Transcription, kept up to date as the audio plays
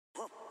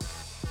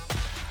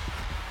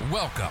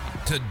Welcome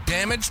to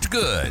Damaged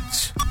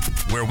Goods,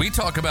 where we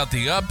talk about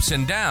the ups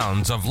and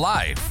downs of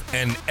life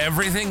and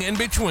everything in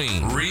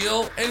between.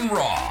 Real and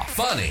raw,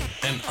 funny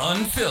and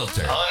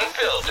unfiltered.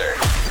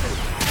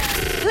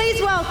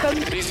 Please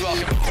welcome.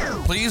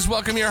 Please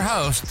welcome your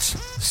hosts,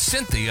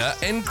 Cynthia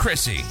and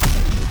Chrissy.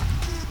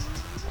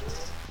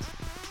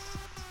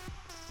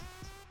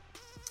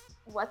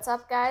 What's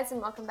up, guys,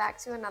 and welcome back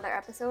to another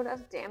episode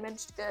of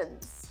Damaged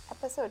Goods.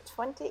 Episode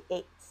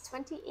 28.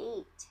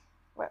 28.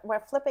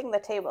 We're flipping the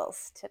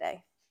tables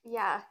today.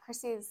 Yeah,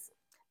 Chrissy's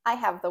I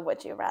have the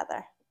would you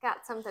rather.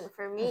 got something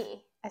for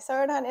me. I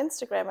saw it on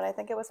Instagram and I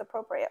think it was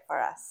appropriate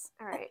for us.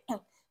 All right.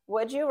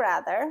 Would you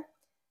rather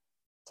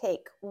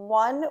take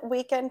 1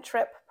 weekend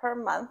trip per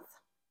month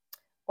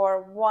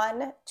or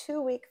 1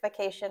 2-week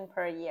vacation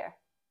per year?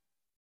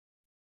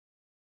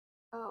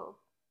 Oh.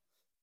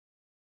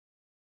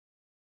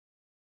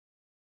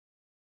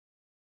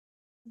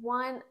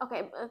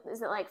 Okay,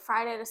 is it like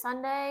Friday to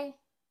Sunday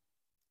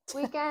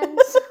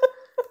weekends?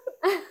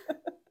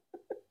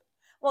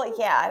 Well,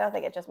 yeah, I don't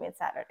think it just means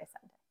Saturday,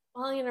 Sunday.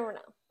 Well, you never know.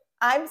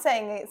 I'm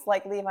saying it's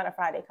like leave on a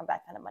Friday, come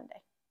back on a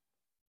Monday.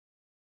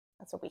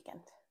 That's a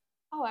weekend.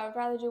 Oh, I would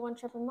rather do 1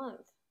 trip a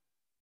month.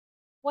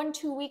 1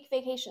 2-week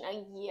vacation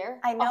a year.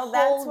 I know a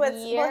that's whole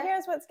what's year? well,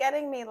 here's what's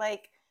getting me.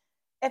 Like,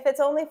 if it's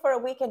only for a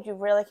weekend, you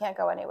really can't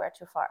go anywhere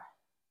too far.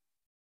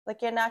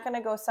 Like, you're not going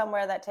to go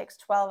somewhere that takes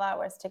 12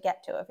 hours to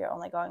get to if you're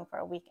only going for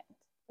a weekend.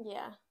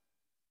 Yeah.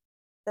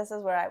 This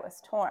is where I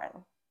was torn,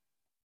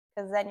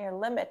 because then you're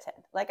limited.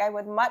 Like, I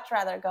would much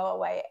rather go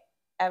away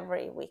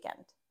every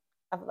weekend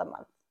of the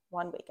month.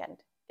 1 weekend,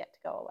 get to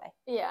go away.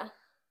 Yeah.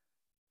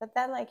 But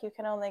then, like, you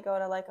can only go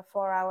to like a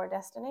 4-hour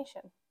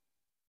destination.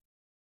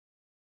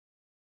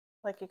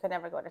 Like, you could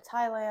never go to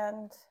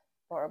Thailand,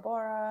 Bora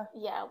Bora,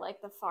 Yeah,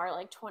 like the far,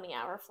 like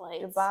 20-hour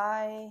flights.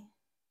 Dubai,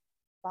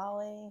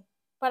 Bali,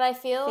 But I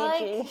feel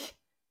Fiji. like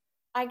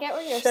I get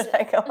what you're Should I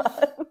saying. go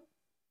on?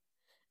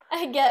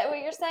 I get what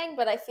you're saying,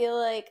 but I feel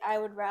like I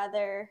would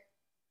rather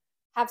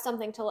have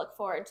something to look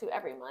forward to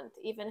every month,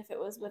 even if it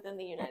was within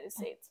the United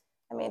States.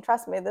 I mean,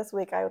 trust me, this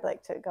week I would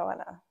like to go on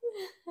a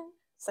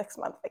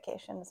 6-month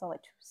vacation. It's only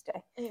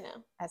Tuesday. You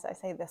know. As I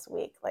say this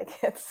week, like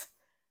it's,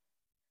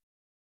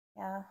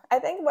 yeah. I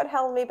think what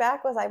held me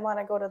back was I want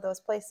to go to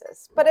those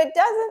places. But it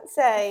doesn't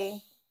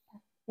say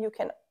you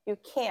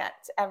can't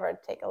ever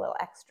take a little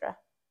extra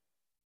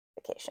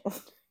vacation.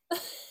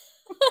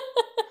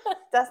 It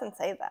doesn't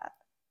say that.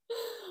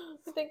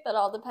 I think that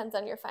all depends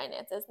on your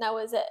finances. Now,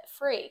 is it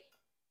free?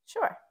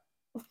 Sure.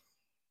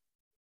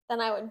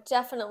 Then I would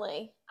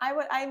definitely.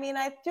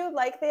 I do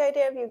like the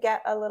idea of you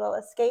get a little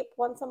escape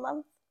once a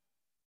month.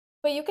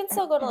 But you can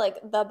still go to like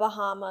the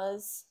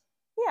Bahamas,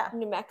 Yeah.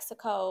 New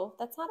Mexico.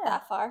 That's not Yeah.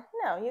 that far.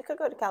 No, you could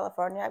go to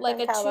California. I've Like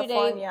been a to 2-day,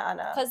 California on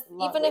a because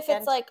long even if weekend.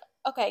 it's like,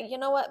 okay, you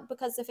know what?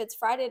 Because if it's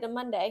Friday to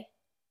Monday,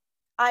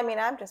 I mean,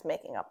 I'm just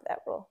making up that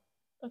rule.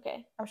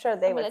 okay. I'm sure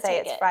they I'm would gonna say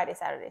take it's it. Friday,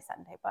 Saturday,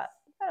 Sunday, but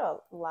you gotta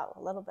allow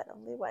a little bit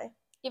of leeway.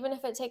 Even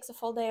if it takes a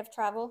full day of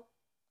travel,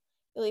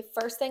 you leave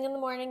first thing in the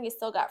morning. You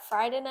still got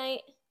Friday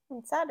night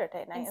And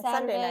Saturday night and and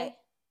Saturday. Sunday night.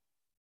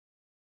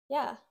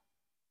 Yeah.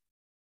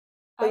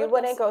 But you would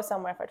wouldn't go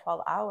somewhere for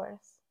 12 hours.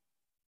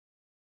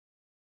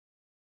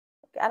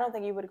 I don't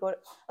think you would go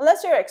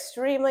unless you're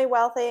extremely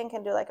wealthy and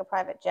can do like a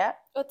private jet.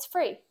 It's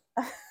free.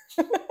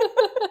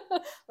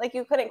 Like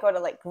you couldn't go to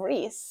like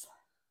Greece.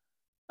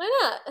 Why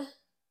not?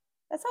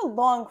 That's a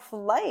long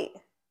flight.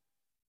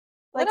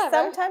 Like Whatever.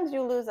 sometimes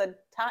you lose a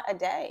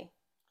day.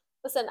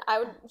 Listen, I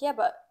would, yeah,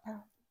 but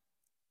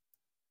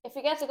if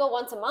you get to go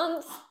once a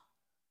month,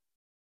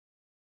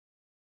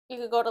 you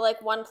could go to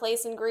like one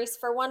place in Greece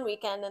for 1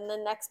 weekend, and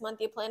then next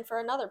month you plan for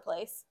another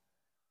place.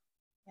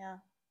 Yeah.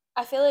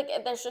 I feel like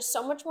there's just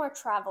so much more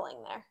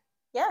traveling there.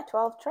 Yeah,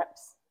 12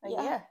 trips a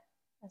Yeah. year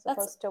as That's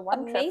opposed to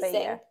 1 trip a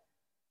amazing. year.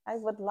 I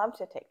would love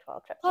to take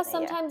 12 trips Plus, in a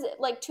year. sometimes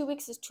like 2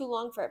 weeks is too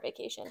long for a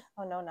vacation.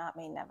 Oh, no, not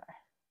me, never.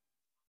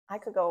 I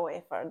could go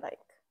away for like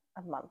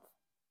a month.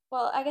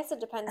 Well, I guess it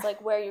depends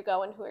like where you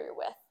go and who you're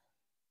with.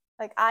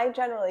 Like I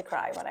generally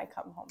cry when I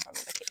come home from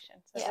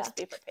vacation, so Yeah. just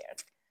be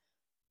prepared.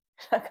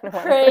 Not gonna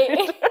wanna Right.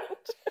 do that.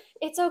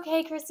 It's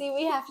okay, Chrissy.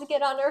 We have to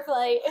get on our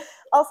flight.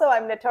 Also,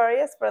 I'm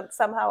notorious for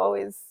somehow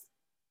always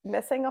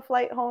missing a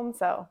flight home,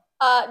 so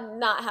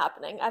Not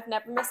happening. I've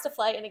never missed a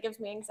flight, and it gives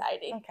me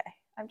anxiety. okay.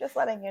 I'm just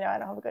letting you know I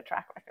don't have a good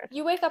track record.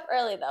 You wake up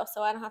early though,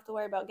 so I don't have to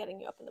worry about getting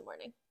you up in the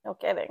morning. No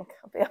kidding.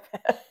 I'll be up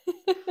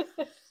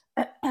there.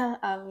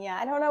 Yeah,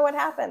 I don't know what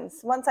happens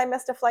once I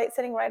missed a flight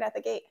sitting right at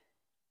the gate.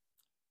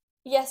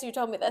 Yes, you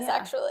told me this Yeah,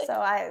 actually.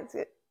 So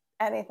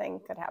anything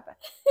could happen.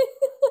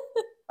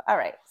 All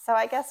right. So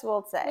I guess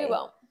we'll say We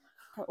won't.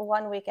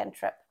 1 weekend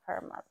trip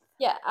per month.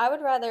 Yeah, I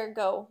would rather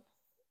go,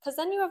 because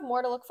then you have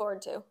more to look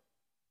forward to.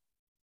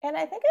 And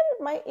I think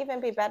it might even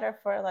be better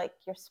for like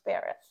your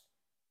spirit.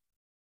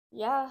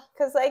 Yeah.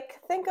 Because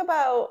like think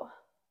about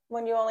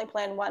when you only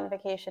plan 1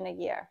 vacation a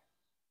year.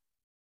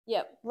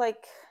 Yep.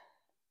 Like,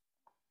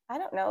 I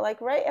don't know, like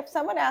right, if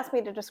someone asked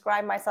me to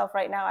describe myself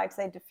right now, I'd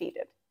say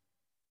defeated.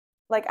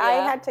 Like I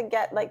Yeah. had to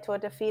get like to a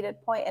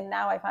defeated point, and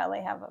now I finally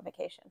have a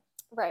vacation.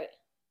 Right.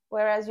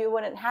 Whereas you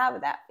wouldn't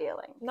have that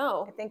feeling.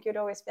 No. I think you'd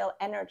always feel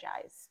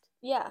energized,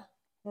 Yeah.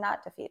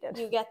 not defeated.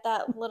 You get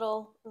that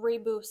little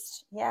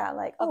reboost. Yeah,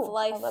 like Of ooh,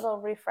 life. a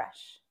little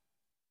refresh.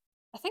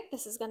 I think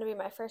this is going to be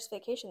my first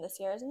vacation this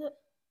year, isn't it?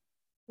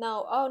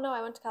 No. Oh, no,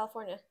 I went to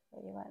California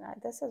You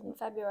went. This in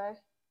February.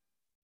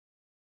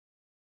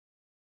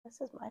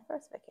 is my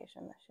first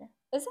vacation this year.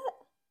 Is it?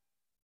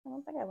 I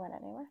don't think I went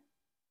anywhere.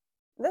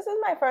 This is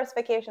my first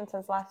vacation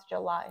since last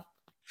July.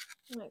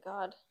 Oh my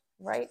God.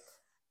 Right?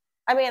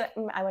 I mean,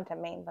 I went to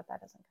Maine, but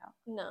that doesn't count.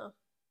 No.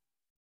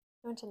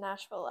 I went to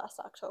Nashville last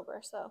October,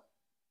 so.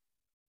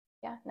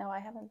 Yeah, no, I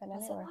haven't been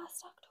Was anywhere. it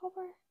last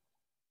October?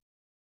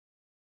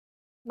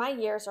 My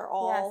years are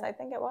all Yes, I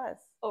think it was.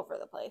 over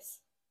the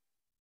place.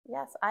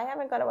 Yes, I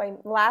haven't gone away.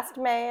 Last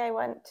May, I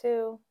went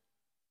to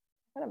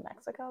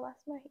Mexico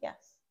last May.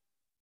 Yes.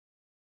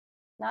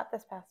 Not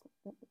this past.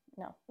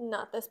 No,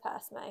 Not this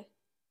past May.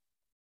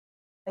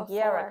 a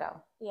year Before. ago.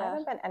 I Yeah.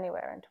 haven't been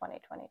anywhere in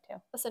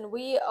 2022. Listen,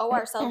 we owe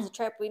ourselves a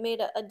trip. We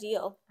made a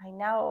deal. I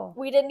know.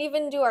 We didn't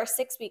even do our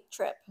 6-week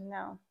trip.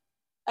 No.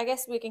 I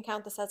guess we can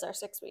count this as our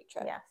 6-week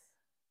trip. Yes.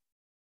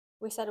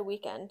 We said a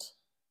weekend.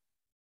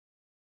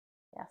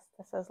 Yes,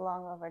 this is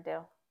long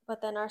overdue.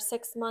 But then our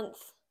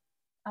 6-month,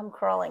 I'm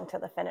crawling to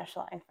the finish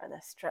line for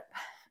this trip.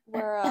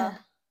 we're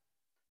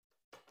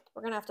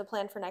gonna have to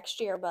plan for next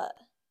year, but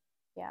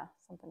Yeah,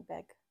 something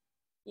big.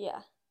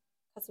 yeah.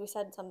 Because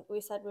we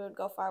said we would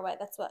go far away.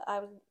 That's what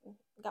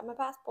got my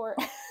passport.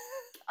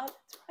 Oh,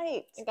 that's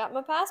right. I got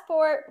my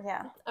passport.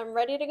 Yeah, I'm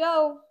ready to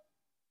go.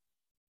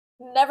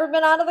 Never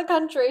been out of the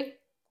country.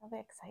 that'll be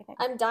exciting.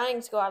 I'm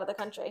dying to go out of the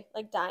country.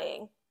 Like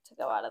dying to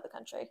go out of the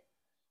country.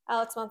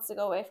 Alex wants to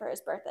go away for his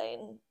birthday,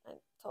 and I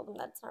told him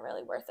that's not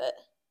really worth it.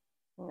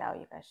 No,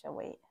 you guys should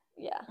wait.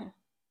 Yeah.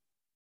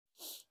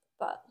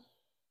 But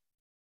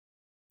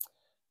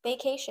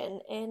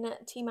vacation in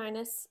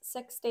T-minus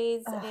 6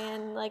 days Ugh.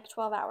 and like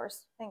 12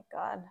 hours. Thank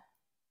God.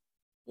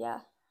 Yeah.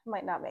 I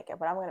might not make it,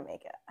 but I'm going to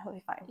make it. I'll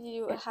be fine.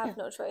 You have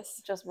no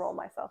choice. Just roll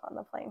myself on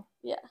the plane.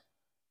 Yeah.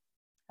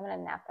 I'm going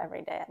to nap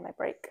every day at my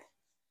break.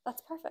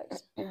 That's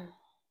perfect.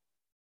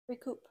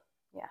 Recoup.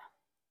 Yeah.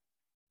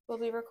 We'll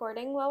be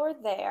recording while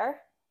we're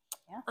there.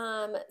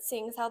 Yeah.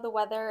 Seeing as how the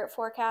weather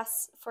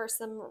forecasts for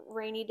some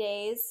rainy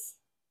days.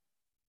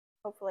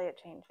 Hopefully it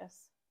changes.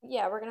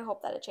 Yeah, we're gonna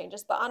hope that it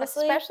changes. But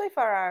honestly, especially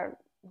for our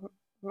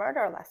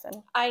murder lesson.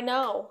 I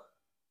know.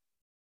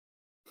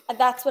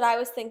 That's what I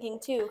was thinking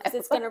too, because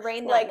it's gonna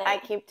rain that like night. I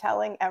keep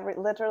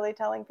literally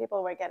telling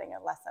people we're getting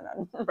a lesson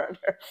on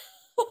murder.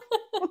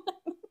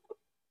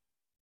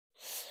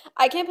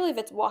 I can't believe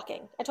it's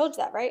walking. I told you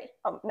that, right?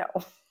 No.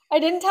 I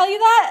didn't tell you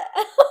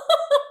that?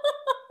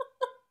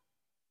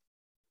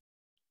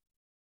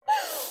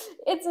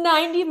 It's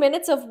 90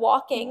 minutes of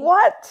walking.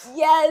 What?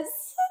 Yes.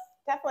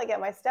 Definitely get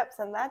my steps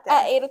in that day.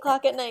 At 8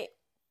 o'clock at night.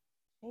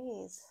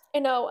 Jeez. I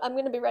know. I'm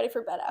going to be ready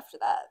for bed after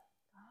that.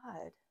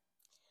 God.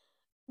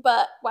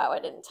 But, wow, I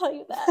didn't tell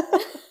you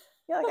that.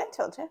 You're like, I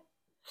told you.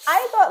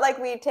 I thought like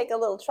we'd take a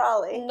little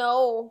trolley.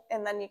 No.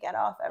 And then you get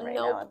off every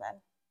Nope. now and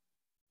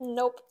then.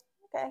 Nope.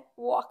 Okay.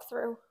 Walk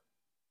through.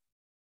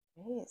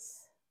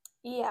 Jeez.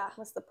 Yeah.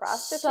 Was the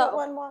prostitute So-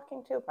 one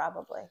walking too?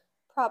 Probably.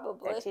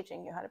 Probably. They're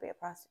teaching you how to be a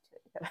prostitute.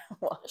 You gotta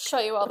walk. Show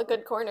you all the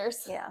good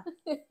corners. Yeah.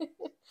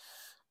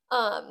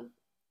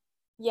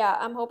 Yeah,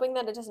 I'm hoping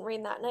that it doesn't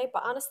rain that night,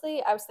 but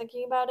honestly, I was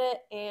thinking about it,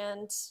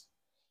 and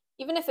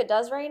even if it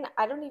does rain,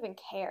 I don't even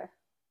care,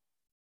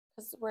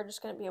 because we're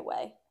just going to be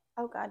away.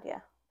 Oh God,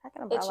 yeah. Pack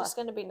an umbrella. It's just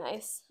going to be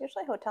nice.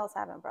 Usually hotels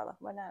have an umbrella.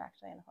 We're not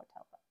actually in a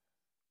hotel, but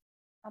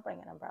I'll bring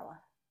an umbrella.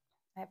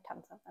 I have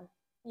tons of them.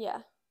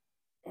 Yeah.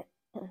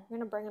 You're going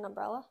to bring an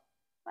umbrella?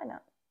 Why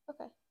not?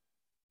 Okay.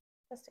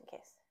 Just in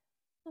case.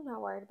 I'm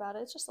not worried about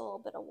it. It's just a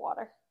little bit of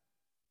water.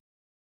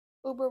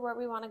 Uber where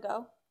we want to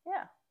go.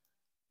 Yeah.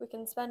 We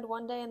can spend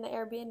one day in the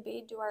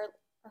Airbnb, do our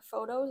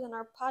photos and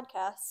our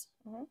podcast.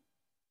 Mhm.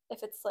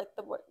 If it's like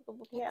we'll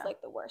pick Yeah.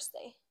 like the worst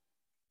day.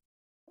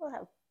 We'll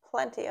have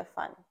plenty of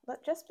fun.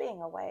 But just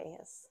being away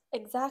is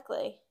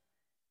Exactly.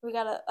 We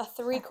got a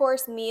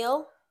 3-course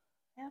meal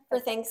for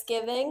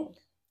Thanksgiving.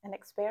 An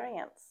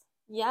experience.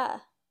 Yeah.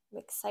 I'm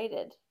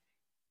excited.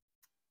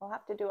 We'll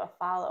have to do a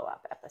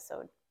follow-up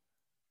episode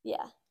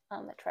Yeah.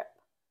 on the trip.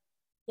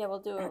 Yeah, we'll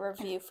do a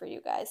review for you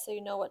guys so you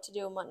know what to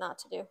do and what not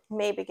to do.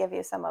 Maybe give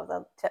you some of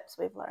the tips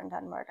we've learned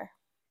on murder.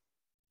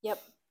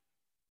 Yep.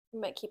 We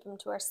might keep them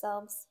to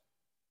ourselves.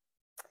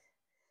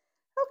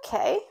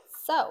 Okay.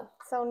 So,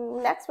 So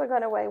next we're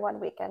going to weigh 1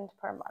 weekend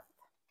per month.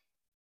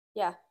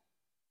 yeah,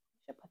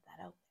 Should put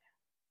that out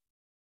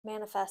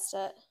manifest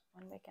it.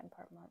 there. 1 weekend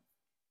per month.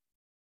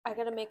 I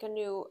got to make a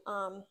new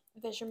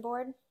vision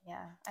board.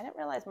 Yeah. I didn't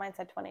realize mine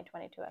said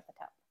 2022 at the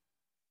top.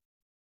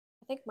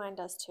 I think mine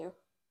does too.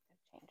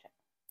 Change it.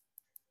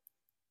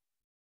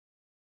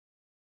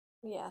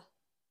 Yeah,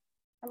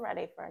 I'm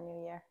ready for a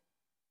new year.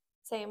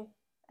 same.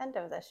 End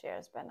of this year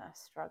has been a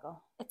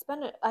struggle.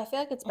 I feel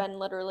like it's been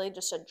literally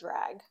just a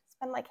drag. It's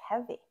been like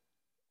heavy.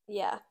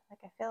 Yeah, Like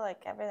I feel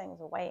like everything's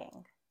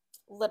weighing.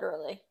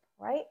 literally.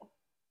 Right?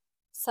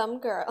 Some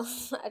girl,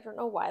 I don't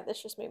know why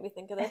this just made me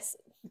think of this.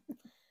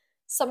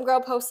 Some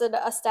girl posted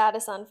a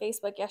status on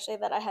Facebook yesterday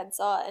that I had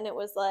saw, and it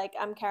was like,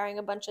 I'm carrying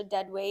a bunch of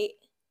dead weight.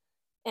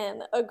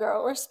 And a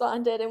girl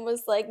responded and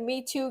was like,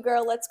 me too,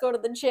 girl, let's go to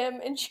the gym.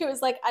 And she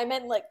was like, I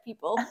meant like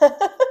people.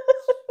 I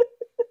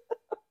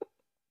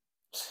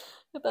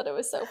thought it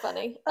was so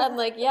funny. I'm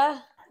like, yeah,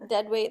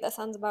 dead weight, that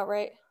sounds about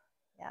right.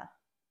 Yeah.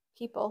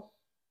 People.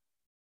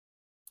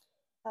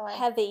 So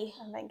Heavy.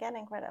 I've been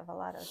getting rid of a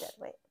lot of dead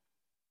weight.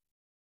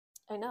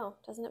 I know.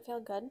 Doesn't it feel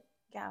good?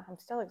 Yeah, I'm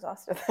still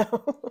exhausted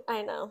though.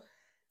 I know.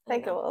 I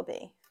think it will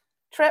be.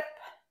 Trip,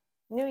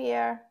 New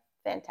Year,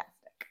 fantastic.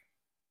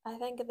 I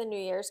think the new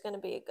year is going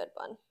to be a good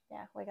one.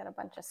 Yeah, we got a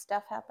bunch of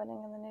stuff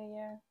happening in the new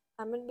year.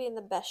 I'm going to be in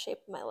the best shape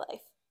of my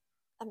life.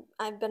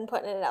 I've been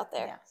putting it out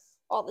there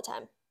all the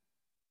time.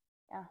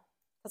 Yeah.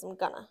 Because I'm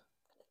gonna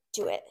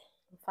do it.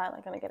 I'm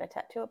finally going to get a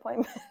tattoo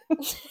appointment.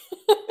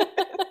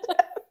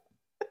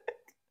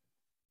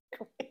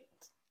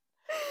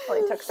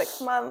 Only took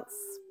 6 months,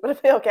 but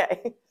it'll be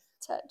okay.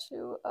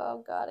 Tattoo.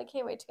 Oh, God. I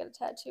can't wait to get a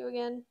tattoo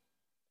again.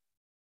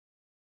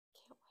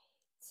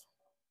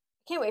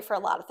 Can't wait for a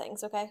lot of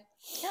things, okay?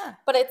 Yeah.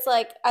 But it's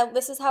like,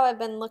 this is how I've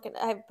been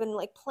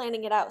like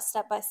planning it out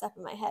step by step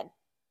in my head.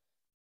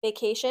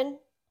 Vacation.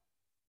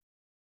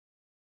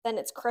 Then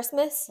it's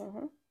Christmas.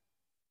 Mm-hmm.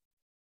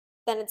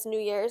 Then it's New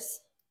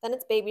Year's. Then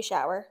it's baby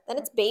shower. Then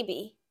it's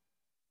baby.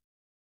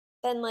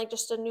 Then like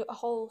just a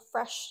whole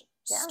fresh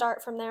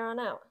start from there on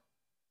out.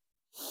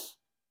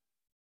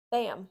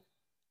 Bam.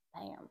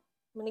 Bam.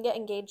 I'm going to get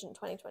engaged in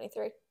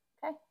 2023.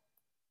 Okay.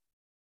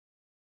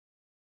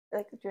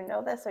 Like, did you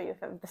know this or you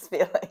have this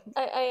feeling?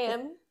 I am.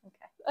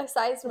 Okay. I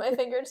sized my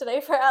finger today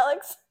for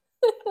Alex.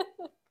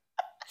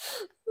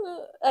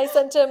 I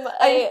sent him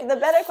the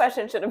better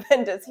question should have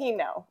been, does he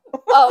know?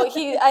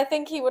 I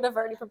think he would have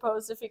already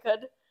proposed if he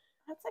could.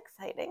 That's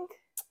exciting.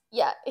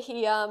 Yeah,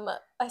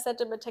 I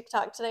sent him a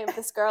TikTok today with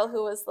this girl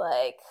who was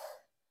like,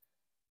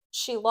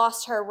 she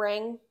lost her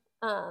ring.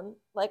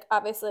 Like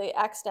obviously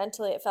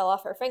accidentally it fell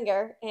off her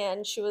finger,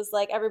 and she was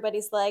like,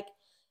 everybody's like,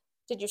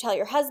 did you tell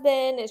your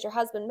husband? Is your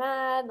husband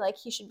mad? Like,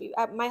 he should be,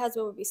 my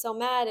husband would be so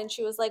mad. And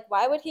she was like,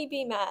 why would he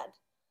be mad?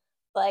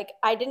 Like,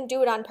 I didn't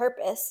do it on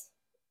purpose.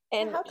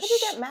 And how could you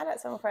get mad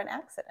at someone for an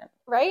accident?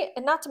 Right?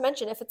 And not to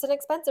mention, if it's an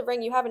expensive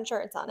ring, you have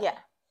insurance on it. Yeah.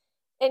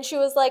 And she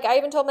was like, I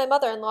even told my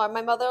mother-in-law.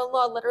 My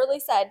mother-in-law literally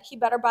said, he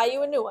better buy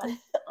you a new one.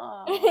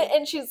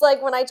 And she's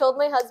like, when I told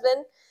my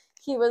husband,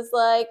 he was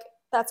like,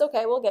 that's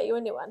okay, we'll get you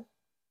a new one.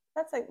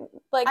 That's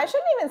like I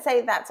shouldn't even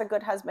say that's a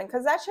good husband,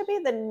 because that should be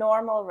the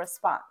normal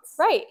response.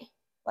 Right.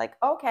 Like,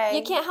 okay.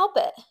 You can't help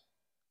it.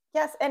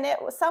 Yes, and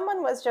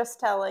someone was just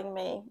telling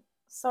me,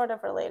 sort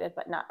of related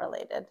but not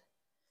related.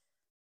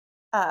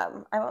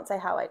 I won't say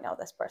how I know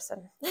this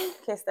person in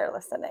case they're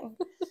listening.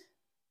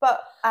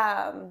 But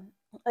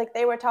like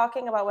they were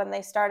talking about when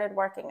they started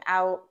working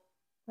out,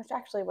 which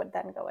actually would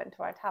then go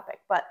into our topic.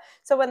 But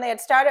so when they had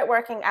started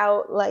working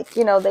out, like,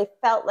 you know, they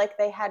felt like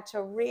they had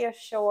to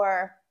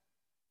reassure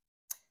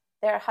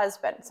their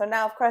husband. So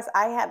now, of course,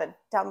 I had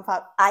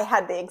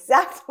the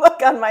exact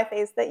look on my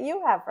face that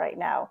you have right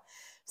now.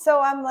 So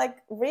I'm like,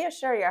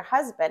 reassure your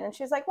husband. And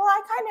she's like, well,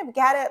 I kind of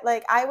get it.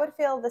 Like, I would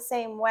feel the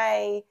same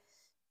way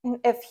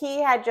if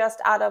he had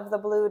just out of the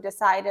blue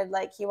decided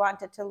like he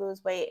wanted to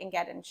lose weight and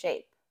get in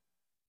shape.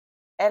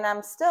 And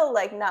I'm still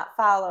like not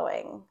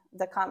following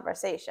the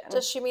conversation.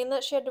 Does she mean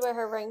that she had to wear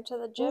her ring to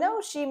the gym?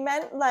 No, she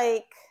meant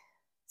like,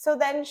 so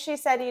then she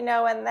said, you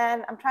know, and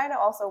then I'm trying to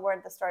also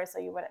word the story so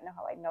you wouldn't know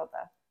how I know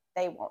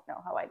they won't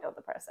know how I know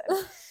the person.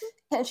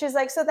 And she's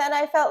like, so then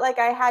I felt like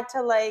I had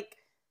to like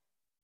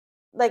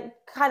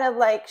kind of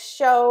like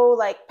show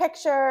like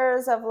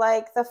pictures of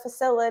like the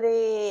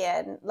facility,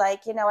 and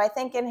like, you know, I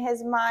think in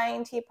his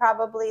mind he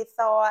probably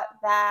thought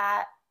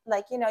that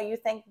like, you know, you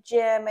think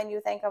gym and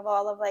you think of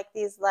all of like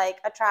these like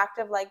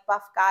attractive like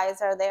buff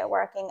guys are there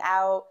working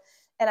out,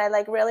 and I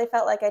like really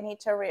felt like I need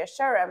to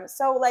reassure him.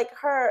 So like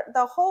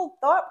the whole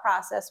thought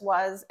process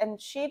was, and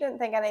she didn't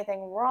think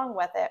anything wrong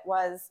with it,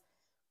 was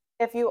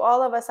if you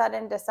all of a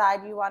sudden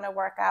decide you want to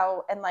work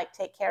out and like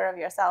take care of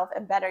yourself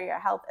and better your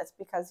health, it's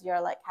because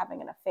you're like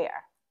having an affair.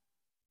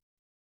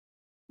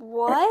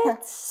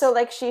 What? So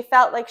like she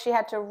felt like she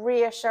had to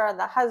reassure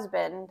the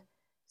husband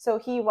so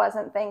he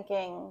wasn't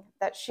thinking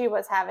that she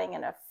was having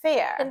an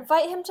affair.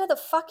 Invite him to the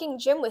fucking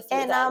gym with you.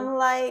 And then. I'm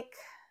like,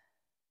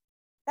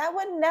 that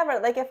would never,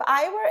 like if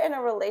I were in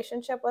a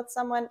relationship with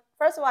someone,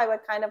 first of all, I would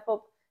kind of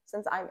hope,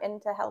 since I'm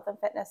into health and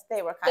fitness,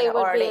 they were kind of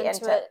already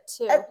into it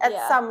too. At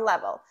some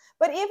level.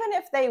 But even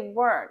if they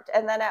weren't,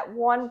 and then at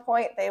one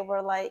point they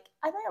were like,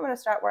 I think I'm going to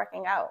start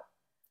working out.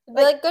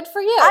 Be like, good for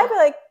you. I'd be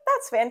like,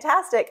 that's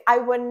fantastic. I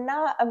would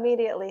not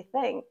immediately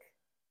think,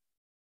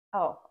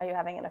 oh, are you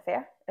having an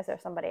affair? Is there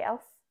somebody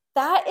else?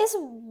 That is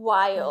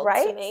wild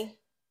to me.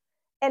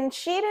 And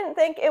she didn't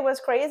think it was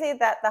crazy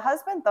that the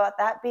husband thought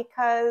that,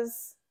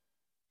 because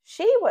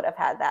she would have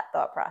had that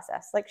thought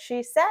process. Like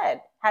she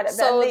said, had it been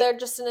so they're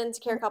just an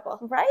insecure couple.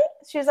 Right?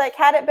 She's like,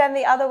 had it been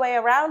the other way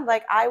around,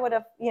 like I would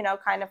have, you know,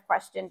 kind of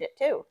questioned it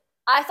too.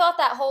 I thought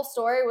that whole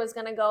story was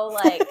gonna go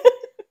like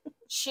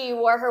she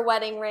wore her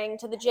wedding ring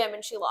to the gym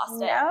and she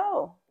lost it.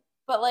 No.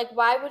 But like,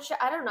 why would you?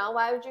 I don't know.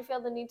 Why would you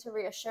feel the need to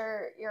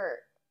reassure your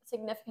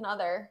significant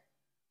other?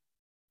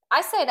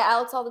 I say to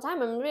Alex all the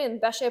time, I'm gonna be in the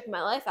best shape of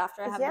my life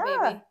after I have the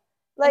baby.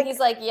 Like, and he's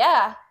like,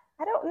 yeah.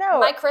 I don't know.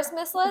 My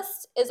Christmas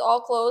list is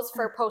all clothes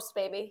for post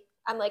baby.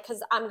 I'm like,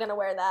 because I'm gonna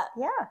wear that.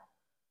 Yeah.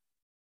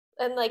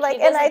 And like he and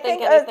doesn't I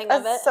think think anything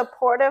of a it.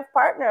 supportive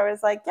partner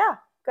is like, yeah,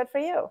 good for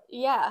you.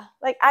 Yeah.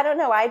 Like, I don't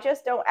know. I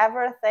just don't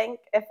ever think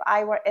if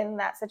I were in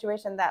that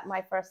situation that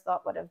my first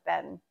thought would have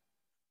been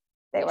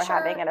they were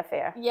having an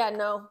affair. Yeah,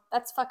 no,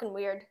 that's fucking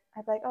weird.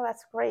 I'd be like, oh,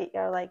 that's great.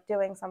 You're like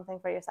doing something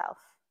for yourself.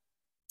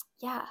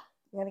 Yeah.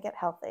 You want to get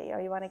healthy, or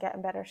you want to get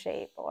in better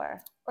shape,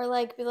 or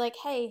like be like,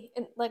 hey,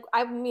 and like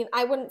I mean,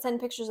 I wouldn't send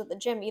pictures at the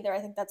gym either. I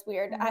think that's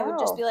weird. I would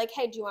just be like,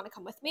 hey, do you want to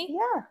come with me?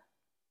 Yeah.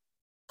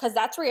 Because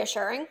that's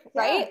reassuring,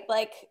 right?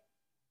 Like,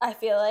 I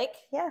feel like.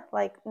 Yeah,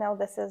 like, no,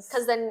 this is.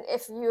 Because then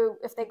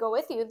if they go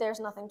with you, there's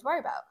nothing to worry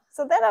about.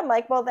 So then I'm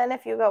like, well, then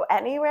if you go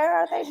anywhere,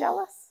 are they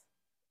jealous?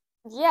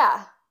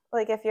 Yeah.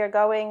 Like, if you're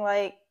going,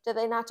 like. Do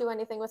they not do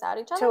anything without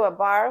each other? To a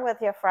bar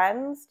with your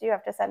friends, do you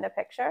have to send a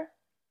picture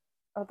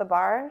of the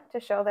bar to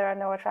show there are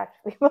no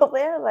attractive people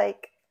there?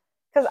 Like,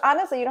 because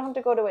honestly, you don't have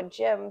to go to a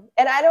gym.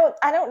 And I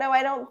don't know.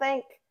 I don't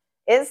think,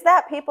 is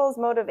that people's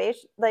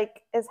motivation?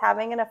 Like, is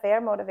having an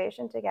affair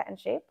motivation to get in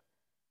shape?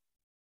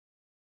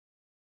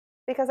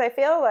 Because I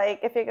feel like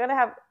if you're going to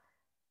have,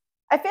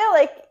 I feel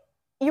like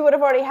you would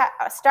have already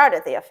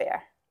started the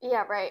affair.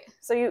 Yeah, right.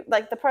 So you,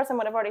 like, the person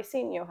would have already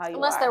seen you how you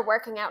Unless are. they're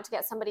working out to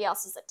get somebody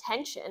else's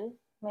attention.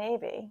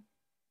 Maybe.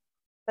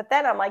 But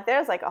then I'm like,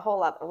 there's like a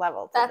whole other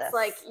level to that's this.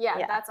 Like,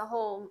 yeah, that's a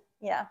whole.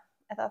 Yeah,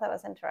 I thought that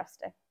was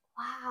interesting.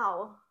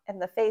 Wow.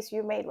 And the face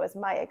you made was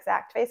my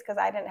exact face because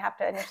I didn't have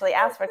to initially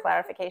ask for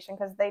clarification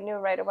because they knew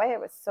right away. I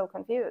was so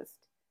confused.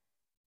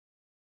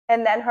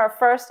 And then her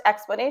first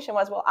explanation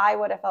was, well, I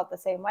would have felt the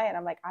same way. And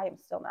I'm like, I am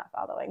still not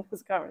following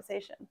this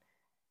conversation.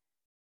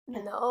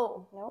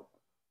 No. Nope.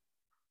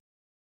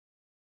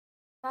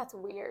 That's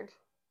weird.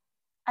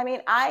 I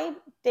mean, I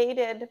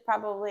dated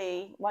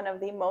probably one of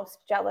the most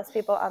jealous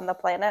people on the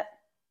planet.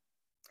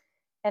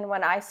 And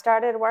when I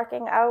started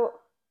working out,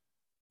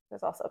 it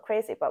was also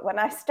crazy, but when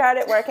I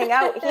started working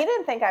out, he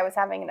didn't think I was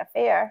having an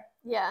affair.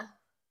 Yeah.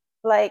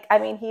 Like, I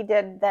mean, he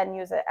did then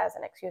use it as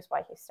an excuse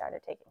why he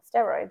started taking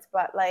steroids,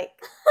 but like,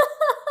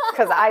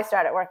 because I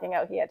started working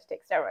out, he had to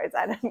take steroids.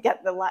 I didn't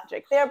get the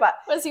logic there, but.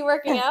 Was he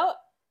working out?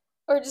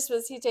 Or just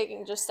was he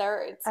taking just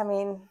steroids? I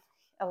mean,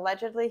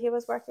 allegedly he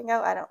was working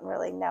out. I don't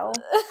really know.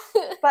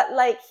 But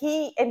like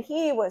he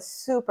was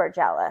super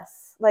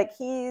jealous. Like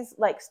he's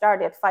like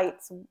started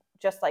fights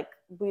just like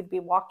we'd be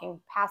walking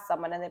past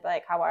someone and they'd be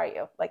like, how are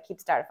you? Like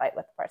he'd start a fight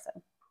with the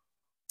person.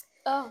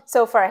 Oh.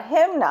 So for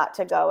him not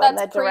to go in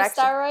the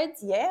direction. Pre-steroids?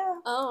 Yeah.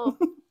 Oh.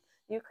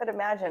 You could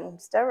imagine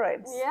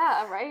steroids.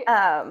 Yeah, right.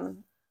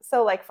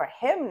 So like for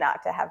him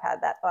not to have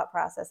had that thought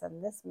process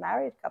and this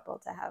married couple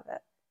to have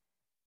it.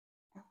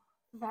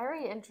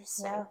 Very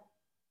interesting. Yeah.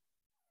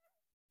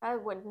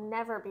 That would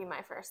never be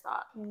my first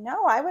thought.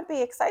 No, I would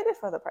be excited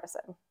for the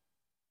person.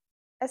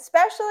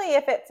 Especially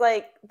if it's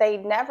like they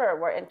never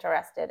were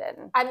interested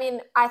in. I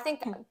mean, I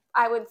think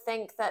I would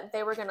think that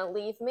they were going to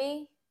leave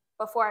me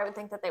before I would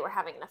think that they were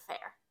having an affair.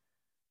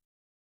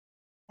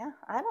 Yeah,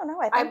 I don't know.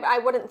 I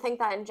wouldn't think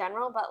that in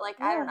general, but like,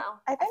 I don't know.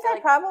 I think I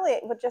probably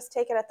would just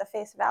take it at the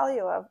face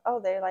value of, oh,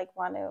 they like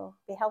want to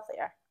be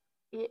healthier.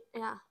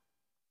 Yeah.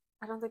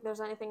 I don't think there's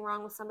anything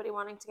wrong with somebody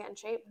wanting to get in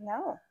shape.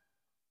 No.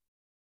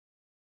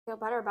 Feel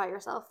better about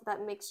yourself.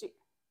 That makes you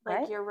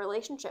like your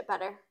relationship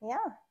better. Yeah.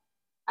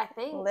 I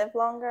think. Live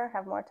longer,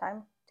 have more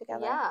time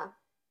together. Yeah.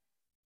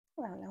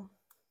 I don't know.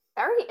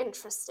 Very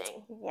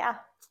interesting. Yeah.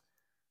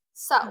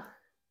 So,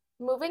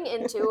 moving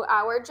into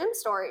our gym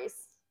stories,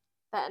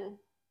 then.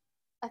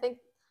 I think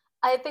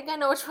I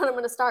know which one I'm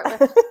going to start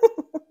with.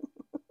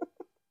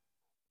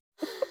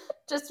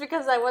 Just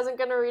because I wasn't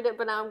going to read it,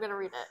 but now I'm going to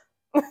read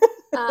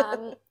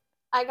it.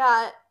 I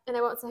got, and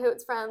I won't say who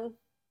it's from.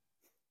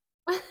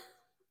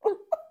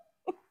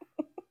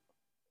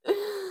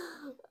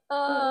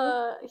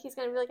 He's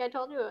gonna be like, I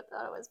told you I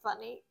thought it was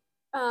funny.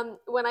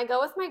 When I go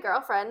with my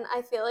girlfriend,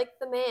 I feel like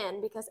the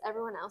man because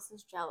everyone else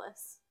is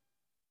jealous.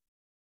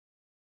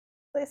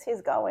 At least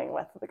he's going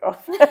with the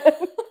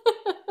girlfriend.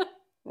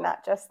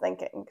 Not just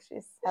thinking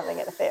she's having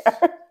an affair.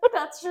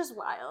 That's just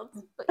wild.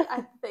 But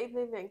I think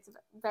it's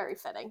very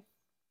fitting.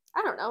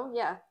 I don't know,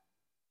 yeah.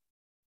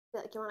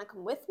 Like, you want to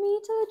come with me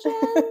to the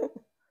gym?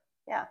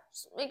 Yeah.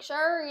 Just make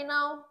sure,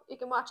 you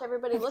can watch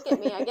everybody look at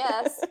me, I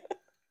guess.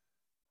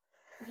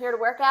 I'm here to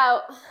work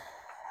out.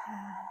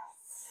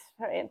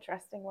 Very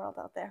interesting world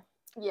out there.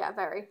 Yeah,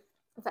 very,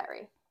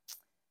 very.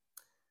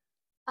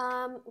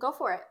 Go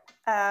for it.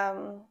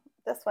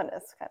 This one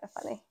is kind of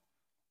funny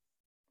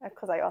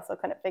because I also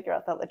couldn't figure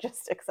out the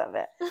logistics of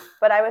it.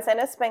 But I was in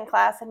a spin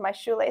class and my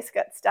shoelace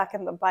got stuck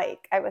in the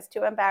bike. I was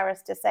too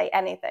embarrassed to say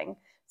anything.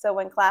 So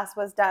when class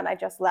was done, I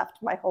just left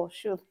my whole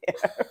shoe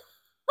there.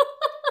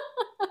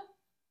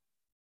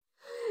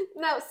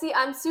 Now, see,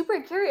 I'm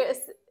super curious.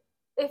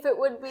 if it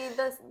would be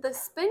the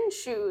spin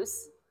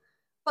shoes.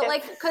 But If-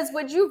 like, because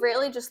would you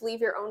really just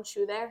leave your own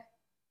shoe there?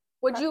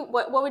 Would you?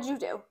 What would you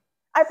do?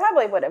 I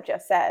probably would have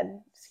just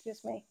said,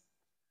 "Excuse me."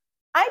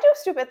 I do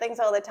stupid things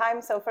all the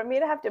time, so for me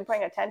to have to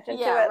bring attention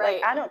to Yeah, it, like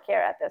right. I don't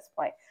care at this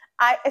point.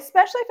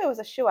 Especially if it was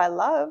a shoe I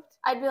loved.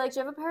 I'd be like, "Do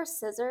you have a pair of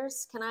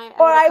scissors? Can I?" Or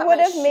gotta I cut would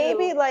my have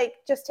maybe shoe." like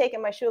just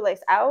taken my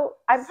shoelace out.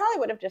 I probably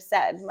would have just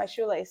said my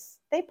shoelace.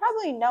 They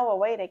probably know a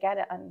way to get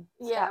it unstuck.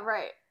 Yeah,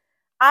 right.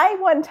 I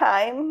one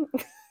time,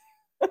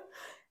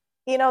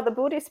 the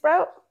booty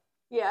sprout.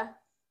 Yeah.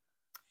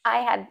 I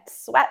had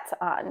sweats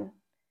on.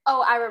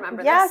 Oh, I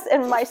remember. Yes, this.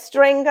 and my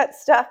string got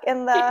stuck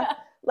in the Yeah.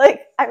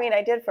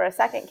 I did for a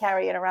second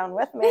carry it around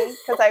with me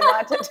because I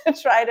wanted to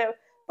try to,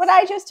 but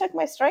I just took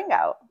my string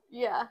out.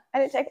 Yeah. I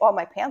didn't take all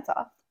my pants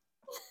off.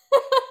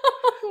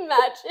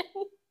 Imagine.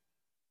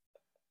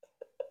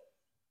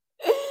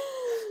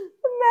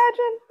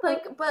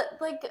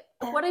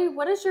 Imagine.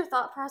 What is your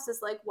thought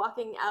process like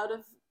walking out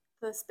of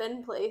the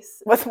spin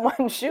place With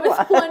one shoe with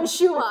on. one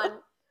shoe on?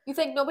 You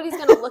think nobody's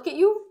gonna look at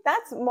you?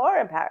 That's more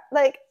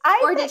embarrassing.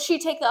 Or did she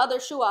take the other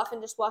shoe off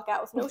and just walk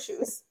out with no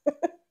shoes?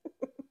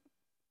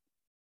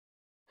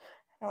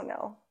 I don't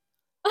know.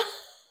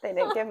 They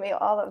didn't give me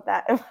all of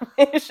that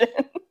information.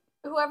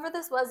 Whoever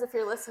this was, if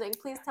you're listening,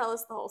 please tell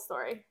us the whole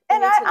story. We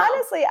And need to know.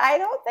 honestly, I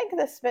don't think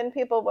the spin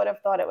people would have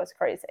thought it was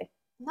crazy.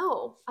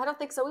 No, I don't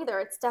think so either.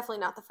 It's definitely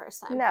not the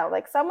first time. No,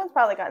 someone's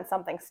probably gotten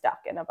something stuck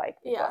in a bike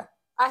before. Yeah.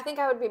 I think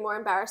I would be more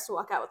embarrassed to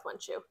walk out with one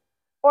shoe.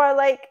 Or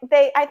I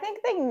think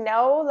they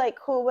know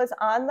who was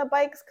on the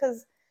bikes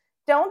because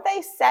don't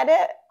they set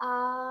it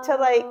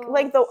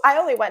to I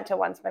only went to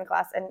one spin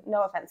class, and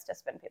no offense to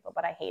spin people,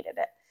 but I hated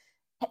it.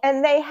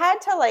 And they had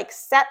to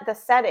set the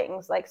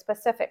settings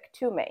specific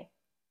to me.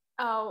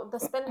 Oh, the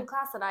spinning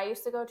class that I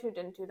used to go to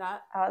didn't do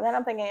that. And then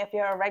I'm thinking if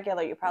you're a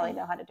regular, you probably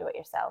know how to do it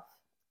yourself.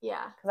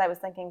 Yeah. Because I was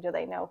thinking, do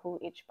they know who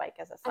each bike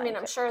is assigned I mean,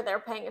 I'm to? sure they're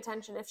paying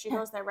attention. If she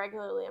goes there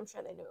regularly, I'm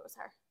sure they knew it was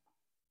her.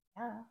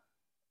 Yeah.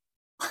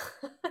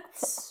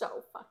 It's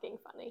so fucking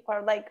funny.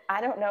 Or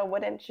I don't know,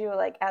 wouldn't you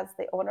as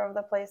the owner of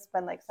the place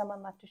been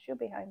someone left a shoe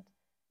behind?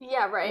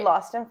 Yeah, right.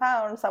 Lost and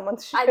found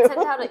someone's shoe. I'd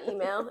send out an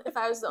email. If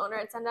I was the owner,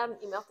 I'd send out an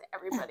email to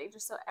everybody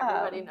just so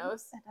everybody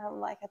knows.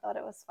 And I thought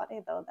it was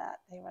funny though that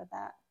they were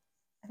that.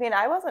 I mean,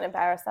 I wasn't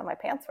embarrassed that my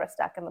pants were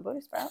stuck in the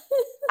booty sprout.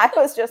 I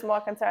was just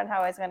more concerned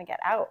how I was going to get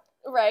out.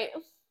 Right.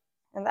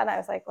 And then I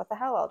was like, what the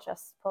hell? I'll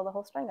just pull the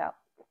whole string out.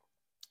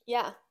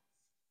 Yeah.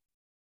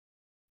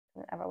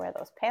 And never wear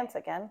those pants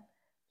again.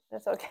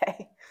 It's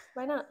okay.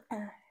 Why not?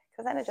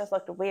 Because then it just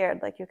looked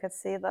weird. You could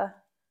see the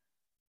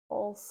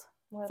holes.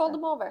 Fold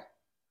them over.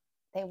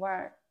 They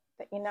weren't,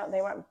 they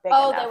weren't big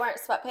Oh, enough. they weren't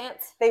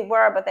sweatpants? They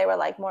were, but they were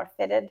more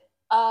fitted.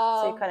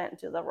 Oh. So you couldn't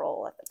do the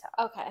roll at the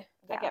top. Okay.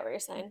 Yeah. I get what you're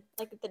saying.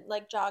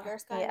 Like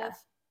joggers kind of.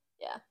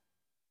 Yeah.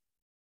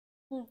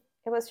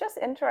 It was just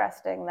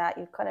interesting that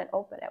you couldn't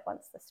open it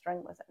once the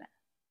string was in it.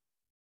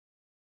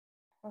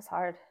 It was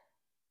hard.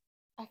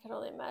 I could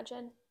only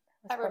imagine.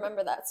 I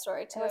remember that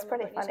story too. It was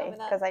pretty funny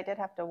because I did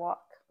have to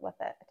walk with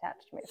it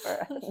attached to me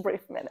for a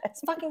brief minute.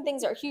 These fucking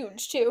things are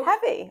huge too.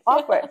 Heavy,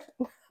 awkward.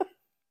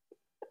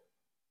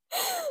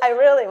 I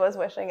really was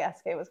wishing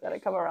SK was going to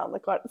come around the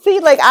corner. See,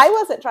 I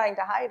wasn't trying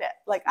to hide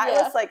it. I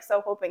was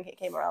so hoping he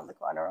came around the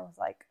corner. I was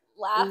like,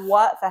 laugh.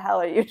 What the hell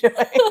are you doing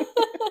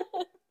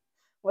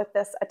with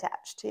this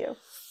attached to you?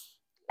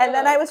 And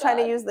then I was trying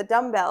to use the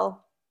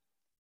dumbbell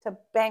to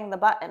bang the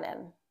button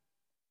in.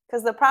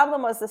 Because the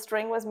problem was the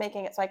string was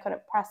making it so I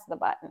couldn't press the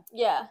button.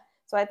 Yeah.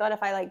 So I thought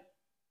if I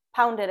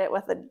pounded it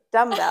with a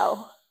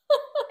dumbbell,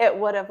 it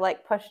would have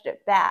pushed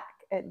it back.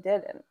 It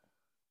didn't.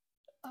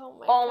 Oh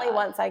my Only God.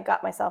 once I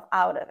got myself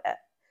out of it.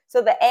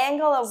 So the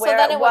angle of So where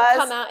then it it was.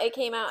 would come out. It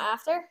came out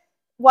after?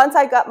 Once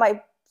I got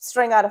my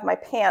string out of my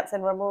pants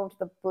and removed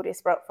the booty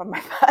sprout from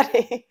my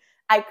body,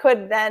 I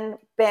could then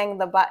bang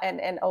the button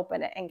and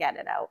open it and get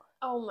it out.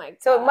 Oh my God.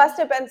 So it must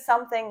have been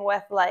something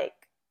with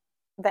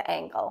the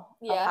angle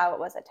of Yeah. how it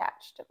was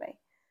attached to me.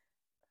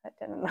 I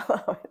didn't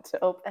allow it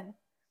to open.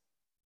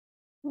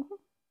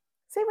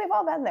 See, we've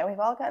all been there. We've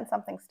all gotten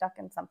something stuck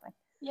in something.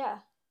 Yeah.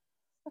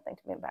 Nothing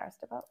to be embarrassed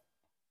about.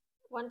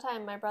 One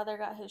time my brother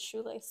got his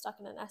shoelace stuck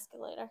in an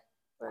escalator.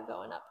 We were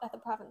going up at the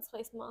Province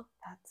Place Mall.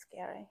 That's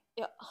scary.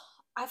 Yeah.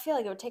 I feel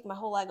like it would take my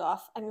whole leg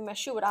off. I mean, my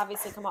shoe would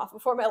obviously come off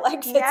before my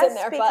leg fits in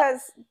there,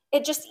 because but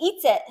it just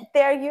eats it.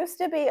 there used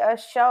to be a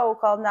show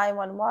called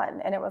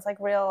 911, and it was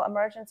real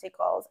emergency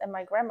calls, and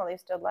my grandmother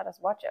used to let us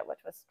watch it, which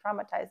was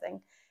traumatizing.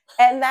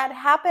 And that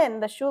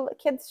happened. The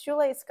kid's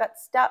shoelace got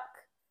stuck,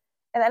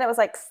 and then it was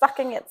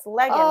sucking its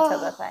leg into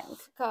the thing.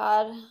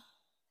 God,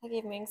 that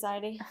gave me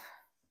anxiety.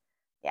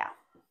 Yeah.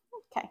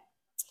 Okay.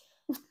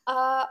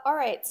 All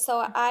right.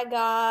 So I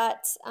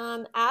got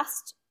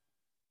asked.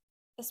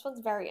 This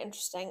one's very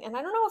interesting, and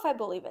I don't know if I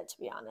believe it, to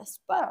be honest.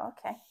 But Oh,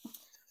 okay.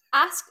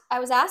 I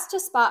was asked to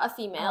spot a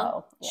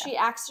female. Oh, yeah. She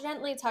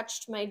accidentally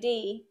touched my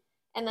D,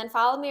 and then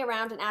followed me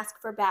around and asked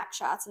for back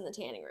shots in the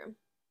tanning room.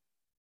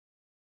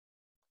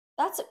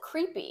 That's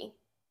creepy.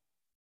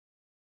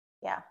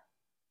 Yeah.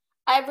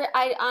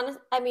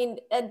 I mean,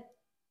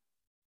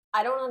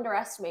 I don't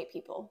underestimate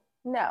people,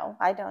 No,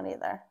 I don't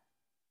either.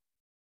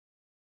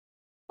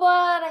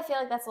 but I feel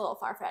like that's a little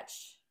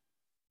far-fetched.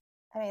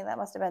 I mean, that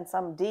must have been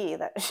some D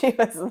that she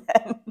was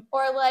then.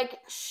 Or like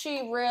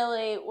she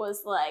really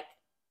was like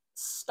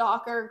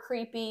stalker,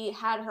 creepy,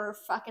 had her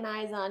fucking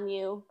eyes on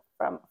you.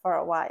 For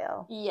a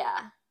while.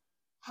 Yeah,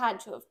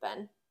 had to have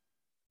been.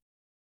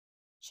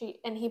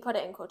 And he put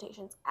it in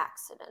quotations,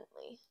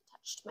 accidentally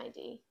touched my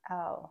D.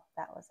 Oh,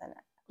 that was in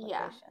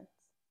Yeah. quotations.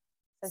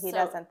 So he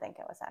doesn't think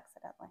it was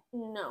accidentally.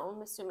 No,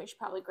 I'm assuming she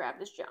probably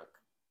grabbed his junk.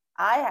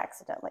 I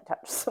accidentally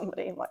touched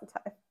somebody one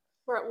time.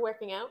 We're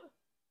working out?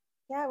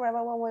 Yeah,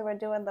 remember when we were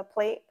doing the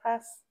plate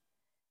press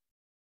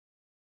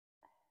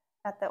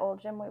at the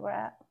old gym we were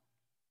at?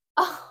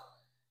 Oh.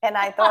 And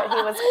I thought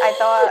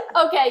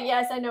Okay,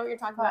 yes, I know what you're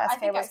talking about. I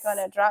think was going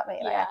to drop me,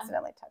 and I yeah.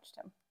 accidentally touched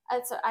him.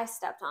 I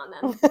stepped on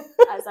them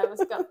as I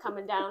was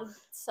coming down.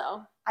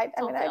 So I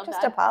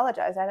just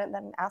apologized. I didn't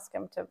then ask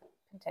him to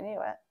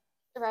continue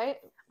it. Right?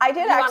 I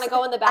did. You want to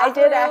go in the bathroom? I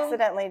did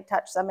accidentally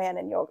touch the man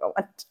in yoga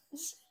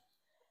once.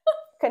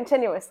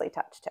 Continuously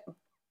touched him.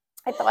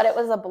 I thought it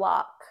was a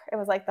block. It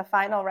was like the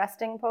final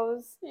resting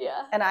pose.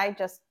 Yeah. And I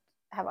just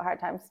have a hard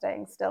time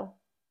staying still,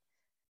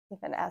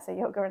 even as a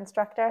yoga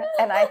instructor.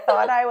 And I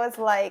thought I was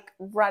like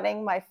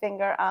running my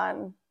finger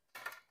on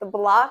the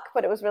block,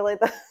 but it was really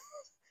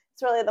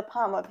it's really the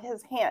palm of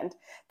his hand.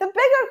 The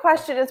bigger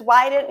question is,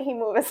 why didn't he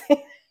move his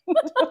hand?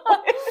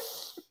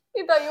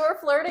 You thought you were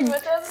flirting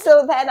with him?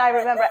 So then I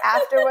remember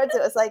afterwards,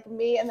 it was like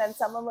me, and then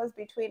someone was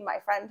between my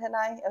friend and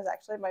I. It was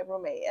actually my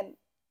roommate and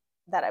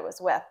that I was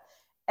with.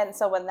 And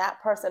so when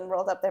that person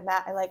rolled up their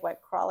mat, I like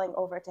went crawling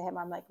over to him.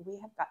 I'm like, we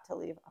have got to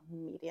leave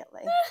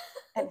immediately.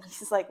 And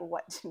he's like,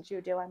 what did you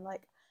do? I'm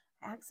like,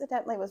 I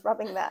accidentally was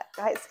rubbing that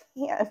guy's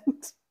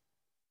hand.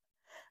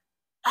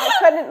 I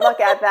couldn't look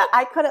at that.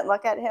 I couldn't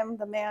look at him,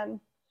 the man.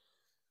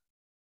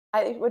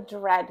 I would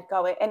dread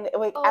going, and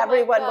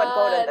everyone would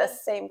go to the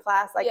same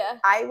class. Like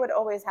I would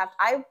always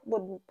I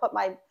would put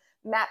my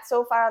mat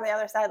so far on the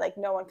other side, like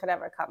no one could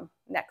ever come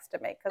next to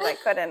me because I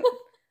couldn't.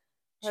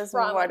 I was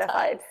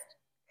mortified.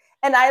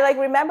 And I like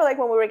remember like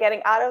when we were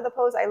getting out of the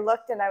pose, I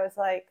looked and I was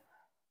like,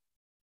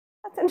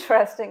 that's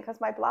interesting because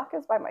my block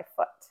is by my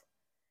foot.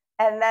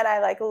 And then I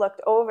like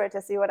looked over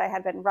to see what I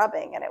had been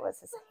rubbing, and it was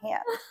his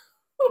hand.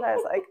 And I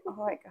was like, oh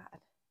my God.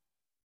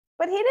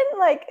 But he didn't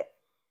like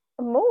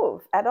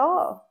move at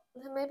all.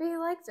 Maybe he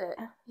liked it.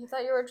 He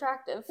thought you were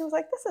attractive. He was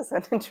like, this is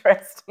an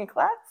interesting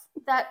class.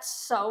 That's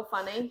so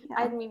funny. Yeah.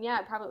 I mean, yeah,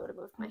 I probably would have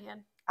moved my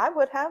hand. I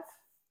would have.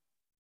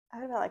 I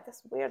would have been like,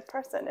 this weird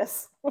person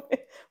is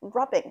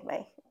rubbing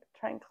me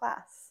during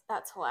class.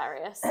 That's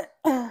hilarious.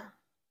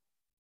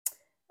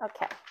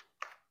 Okay.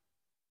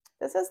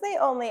 This is the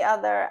only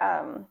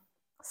other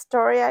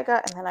story I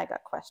got, and then I got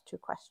two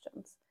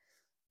questions.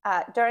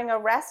 During a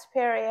rest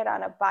period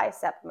on a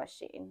bicep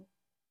machine.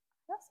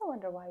 I also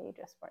wonder why you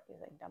just weren't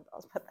using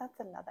dumbbells, but that's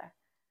another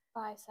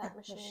bicep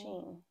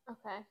machine.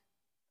 Okay.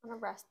 On a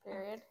rest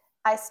period.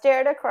 I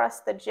stared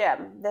across the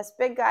gym. This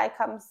big guy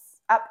comes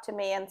up to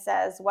me and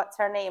says, what's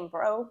her name,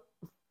 bro?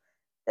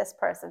 This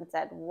person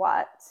said,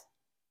 what?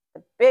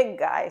 The big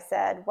guy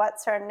said,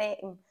 what's her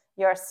name?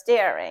 You're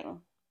staring.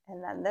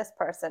 And then this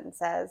person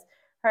says,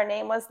 her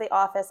name was The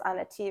Office on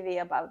a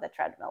TV above the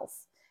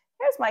treadmills.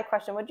 Here's my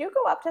question. Would you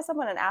go up to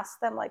someone and ask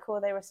them like who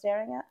they were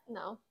staring at?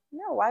 No.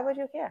 No, why would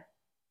you care?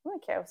 I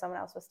wouldn't care if someone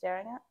else was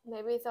staring at.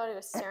 Maybe he thought he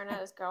was staring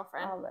at his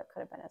girlfriend. Oh, that could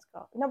have been his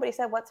girlfriend. Nobody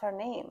said, what's her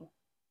name?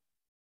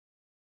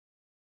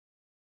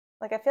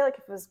 Like, I feel like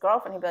if it was his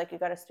girlfriend, he'd be like, you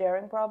got a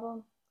staring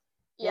problem?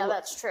 Yeah,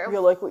 that's true. You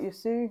like what you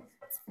see?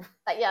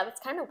 Yeah, that's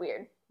kind of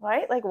weird.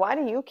 Right? Like, why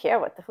do you care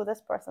who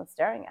this person's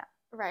staring at?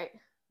 Right.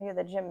 Are you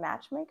the gym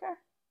matchmaker?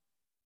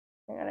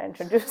 You're going to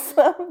introduce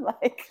them?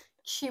 Like,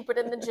 Cupid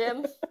in the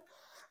gym?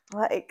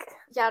 Like,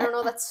 yeah, I don't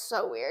know. That's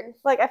so weird.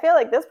 Like, I feel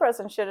like this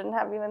person shouldn't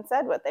have even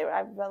said what they were.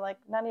 I've been like,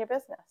 none of your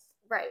business.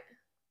 Right.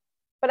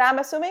 But I'm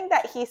assuming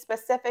that he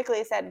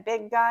specifically said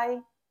big guy.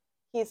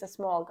 He's a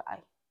small guy.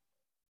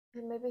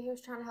 And maybe he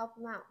was trying to help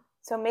him out.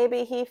 So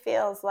maybe he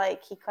feels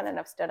like he couldn't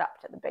have stood up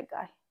to the big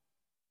guy.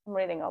 I'm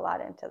reading a lot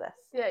into this.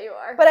 Yeah, you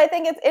are. But I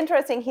think it's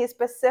interesting. He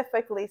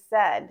specifically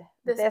said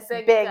this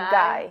big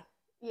guy.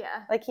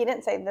 Yeah. Like, he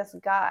didn't say this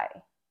guy.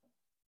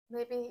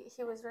 Maybe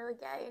he was really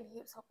gay and he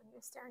was hoping you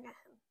were staring at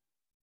him.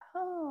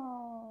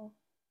 Oh.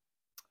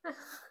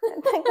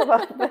 Think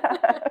about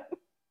that.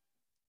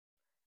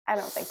 I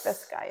don't think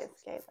this guy is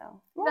gay,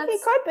 though. Well, he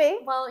could be.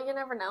 Well, you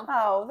never know.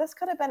 Oh, this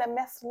could have been a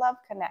missed love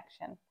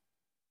connection.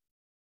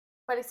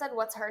 But he said,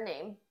 what's her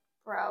name?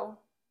 Bro.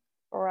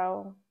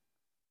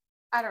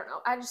 I don't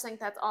know. I just think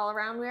that's all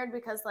around weird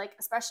because, like,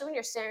 especially when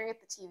you're staring at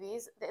the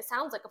TVs, it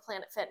sounds like a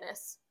Planet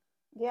Fitness.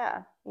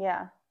 Yeah.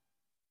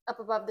 Up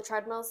above the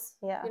treadmills.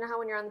 Yeah. You know how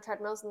when you're on the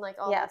treadmills and, like,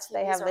 all yes, the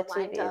TVs they have are the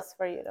lined TVs up?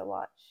 for you to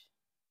watch.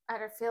 I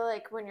feel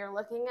like when you're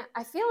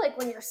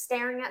when you're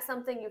staring at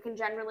something, you can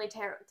generally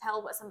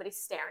tell what somebody's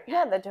staring at.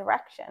 Yeah, the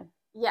direction.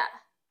 Yeah.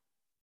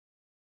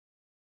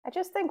 I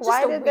just think,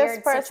 why did this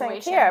person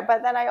care?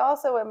 But then I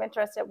also am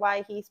interested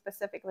why he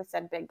specifically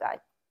said big guy.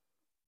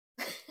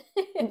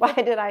 Why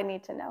did I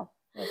need to know?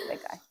 He was a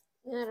big guy.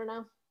 I don't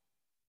know.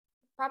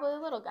 Probably a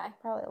little guy.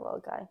 Probably a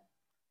little guy.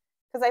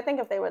 Because I think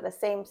if they were the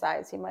same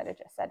size, he might have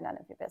just said none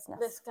of your business.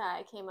 This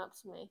guy came up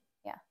to me.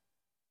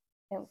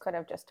 And could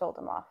have just told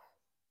him off.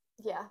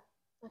 Yeah.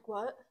 Like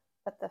what?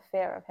 But the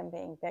fear of him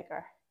being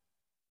bigger.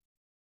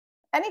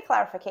 Any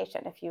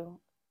clarification if you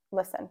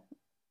listen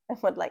and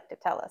would like to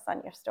tell us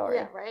on your story.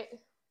 Yeah, right.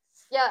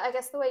 Yeah, I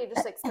guess the way you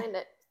just explained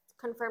it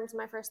confirms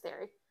my first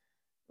theory.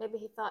 Maybe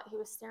he thought he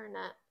was staring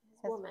at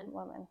his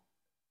woman.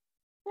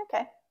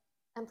 Okay.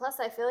 And plus,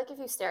 I feel like if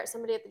you stare at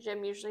somebody at the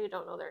gym, usually you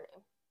don't know their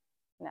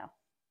name.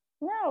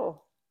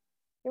 No.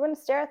 You wouldn't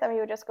stare at them. You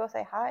would just go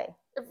say hi.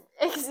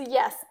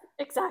 Yes,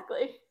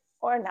 exactly.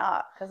 Or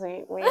not, because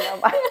we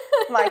know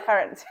my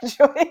current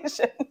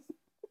situation,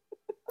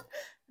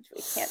 which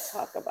we can't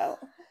talk about.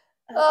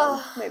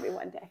 Maybe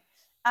one day.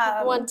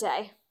 One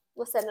day.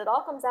 Listen, it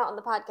all comes out on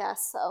the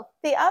podcast, so.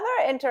 The other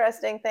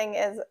interesting thing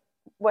is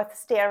with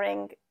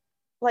staring,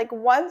 like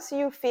once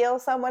you feel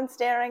someone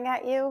staring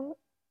at you,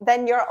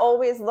 then you're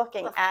always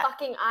looking the at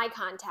fucking eye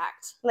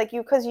contact. Like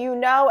because you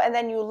know, and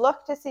then you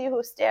look to see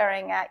who's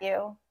staring at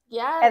you.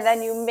 Yes. And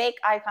then you make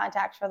eye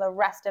contact for the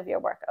rest of your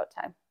workout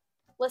time.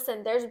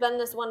 Listen, there's been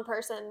this one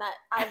person that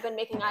I've been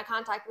making eye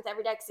contact with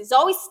every day because he's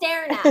always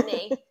staring at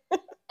me.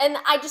 And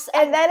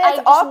then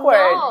it's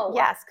awkward. Know.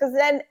 Yes, because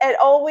then it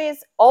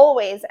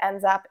always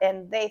ends up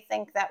in they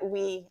think that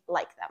we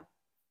like them.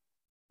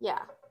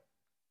 Yeah,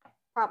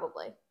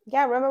 probably.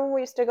 Yeah, remember when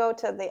we used to go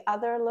to the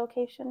other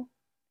location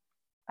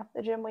of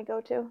the gym we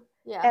go to?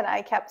 Yeah. And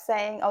I kept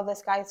saying, oh,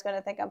 this guy's going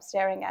to think I'm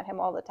staring at him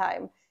all the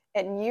time.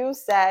 And you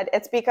said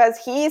it's because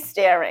he's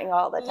staring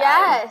all the time.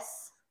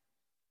 Yes.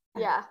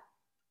 Yeah.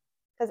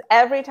 Because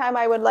every time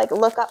I would like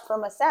look up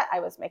from a set,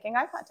 I was making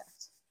eye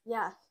contact.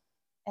 Yeah.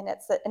 And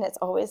it's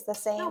always the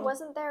same. No,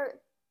 wasn't there?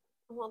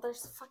 Well,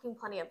 there's fucking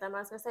plenty of them. I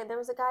was gonna say there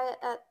was a guy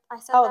I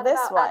said that this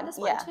about one. At this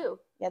one too.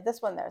 Yeah,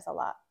 this one there's a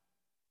lot.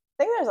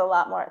 I think there's a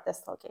lot more at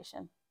this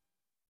location.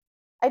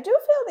 I do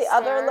feel the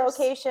other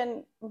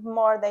location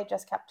more they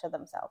just kept to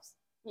themselves.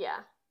 Yeah.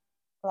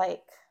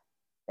 Like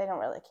they don't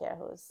really care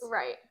who's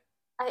right.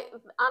 I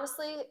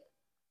honestly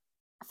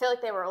feel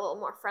like they were a little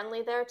more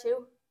friendly there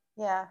too.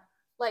 Yeah.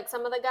 Like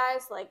some of the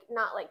guys, like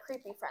not like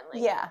creepy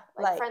friendly. Yeah.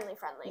 Like friendly.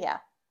 Yeah.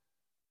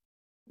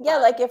 Yeah,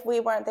 like if we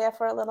weren't there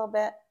for a little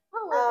bit.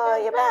 Oh,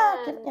 you're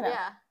back. You know,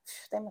 yeah.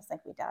 They must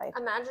think we died.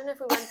 Imagine if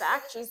we went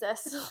back,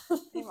 Jesus.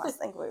 They must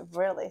think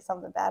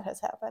something bad has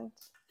happened.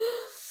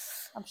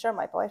 I'm sure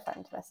my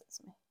boyfriend misses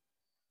me.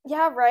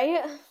 Yeah,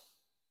 right?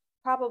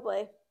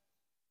 Probably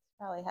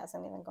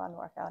hasn't even gone to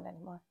work out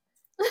anymore.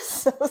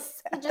 So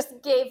sad. He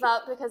just gave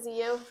up because of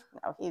you.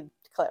 No, he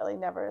clearly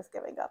never is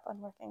giving up on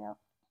working out.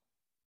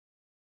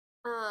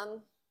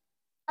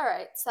 All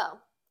right, so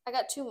I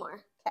got two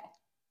more. Okay.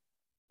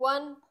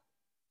 One,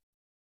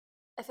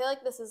 I feel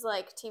like this is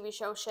like TV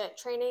show shit.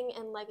 Training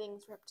and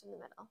leggings ripped in the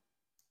middle.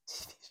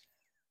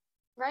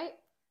 Right?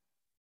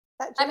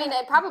 I mean,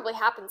 it probably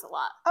happens a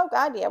lot. Oh,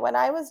 God, yeah. When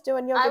I was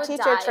doing yoga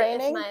teacher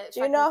training, do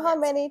you know how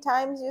many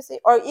times you see,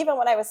 or even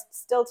when I was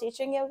still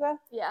teaching yoga?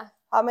 Yeah.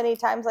 How many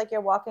times, like,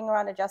 you're walking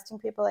around adjusting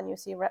people and you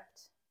see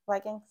ripped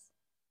leggings?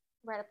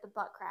 Right up the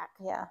butt crack.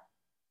 Yeah.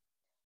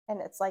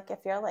 And it's like, if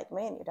you're like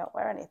me and you don't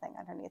wear anything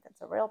underneath,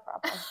 it's a real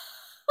problem.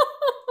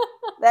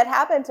 That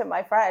happened to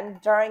my friend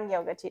during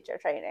yoga teacher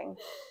training.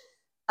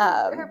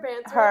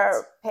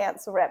 Her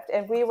pants ripped.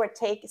 And we would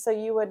so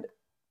you would,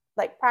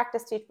 like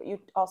practice teach, but you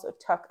also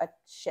took a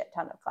shit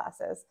ton of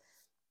classes.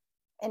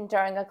 And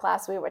during a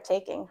class we were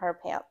taking, her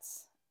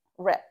pants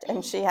ripped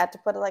and she had to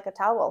put like a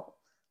towel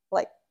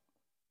like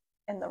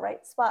in the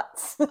right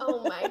spots.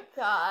 Oh my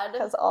God.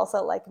 Because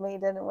also like me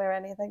didn't wear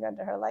anything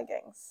under her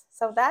leggings.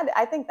 So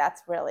I think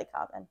that's really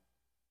common.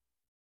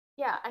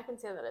 Yeah, I can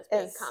see that as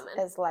being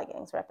common. Is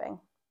leggings ripping.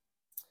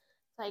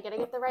 So you gotta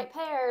get the right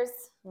pairs.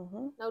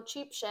 Mm-hmm. No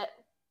cheap shit.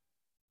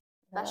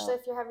 Especially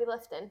if you're heavy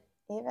lifting.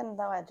 Even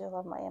though I do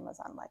love my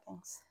Amazon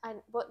leggings.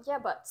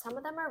 But some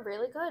of them are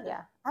really good.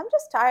 Yeah. I'm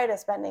just tired of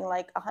spending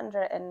like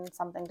 $100 and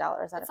something on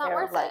a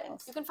pair of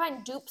leggings. You can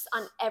find dupes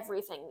on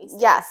everything these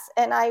days. Yes.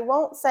 And I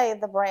won't say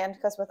the brand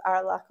because with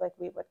our luck, like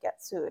we would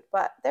get sued.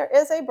 But there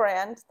is a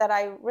brand that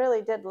I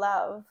really did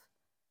love.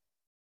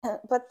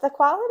 But the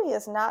quality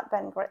has not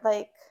been great.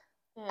 Like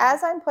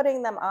as I'm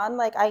putting them on,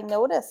 like I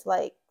notice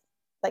like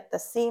the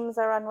seams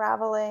are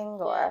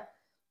unraveling or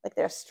like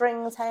there's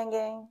strings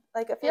hanging.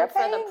 Like if you're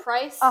paying for the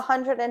price,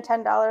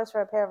 $110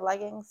 for a pair of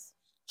leggings,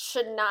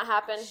 should not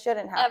happen.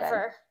 Shouldn't happen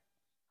ever.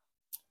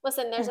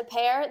 Listen, there's a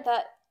pair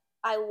that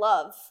I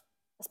love,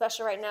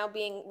 especially right now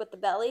being with the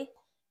belly.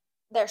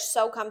 They're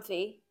so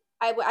comfy.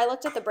 I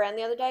looked at the brand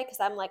the other day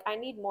because I'm like, I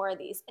need more of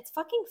these. It's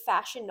fucking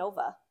Fashion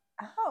Nova.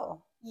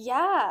 Oh.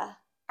 Yeah.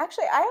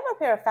 Actually, I have a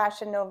pair of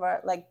Fashion Nova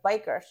like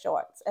biker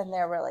shorts, and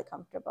they're really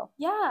comfortable.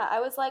 Yeah, I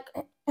was like,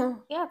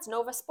 yeah, it's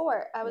Nova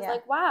Sport. I was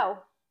like,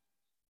 wow.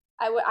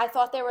 I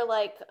thought they were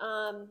like,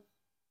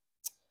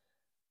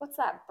 what's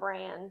that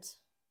brand?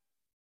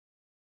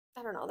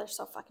 I don't know. They're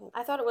so fucking.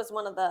 I thought it was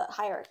one of the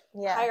higher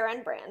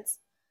end brands.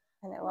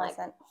 And it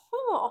wasn't.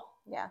 Oh,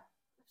 yeah.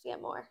 to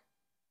get more.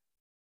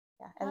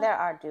 Yeah, and there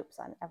are dupes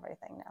on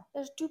everything now.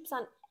 There's dupes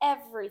on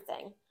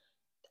everything.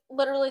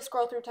 Literally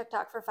scroll through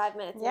TikTok for 5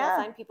 minutes and you'll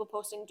find people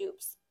posting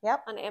dupes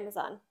on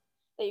Amazon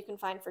that you can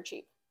find for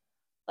cheap.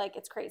 Like,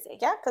 it's crazy.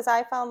 Yeah, because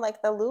I found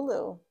like the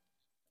Lulu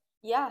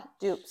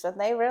dupes, and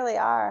they really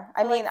are.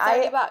 I mean,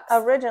 like $30. I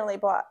originally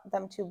bought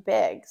them too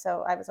big,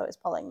 so I was always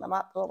pulling them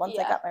up. But once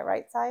I got my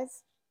right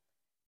size,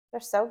 they're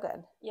so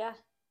good. Yeah.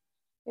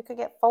 You could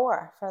get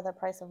 4 for the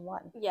price of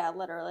 1. Yeah,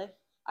 literally.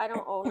 I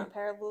don't own a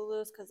pair of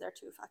Lulus because they're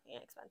too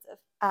fucking expensive.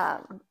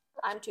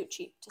 I'm too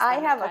cheap to spend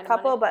I have that a kind of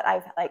couple, money. but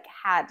I've like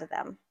had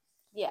them.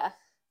 Yeah.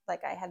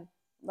 Like I had,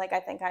 like I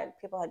think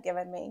people had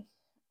given me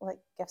like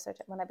gift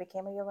certificates when I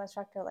became a yoga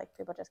instructor. Like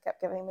people just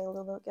kept giving me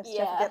Lulu gift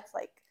certificates.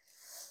 Like,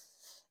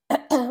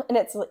 and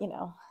it's, you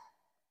know,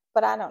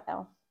 but I don't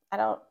know. I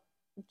don't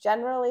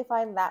generally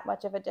find that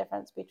much of a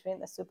difference between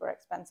the super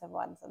expensive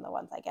ones and the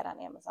ones I get on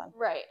Amazon.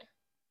 Right.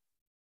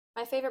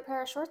 My favorite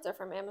pair of shorts are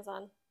from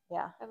Amazon.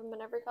 Yeah. I have them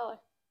in every color.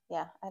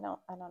 Yeah. I don't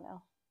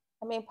know.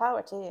 I mean,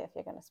 power to you if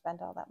you're going to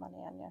spend all that money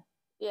on your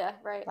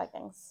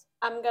leggings.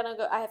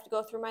 I have to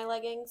go through my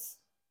leggings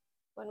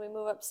when we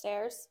move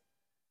upstairs.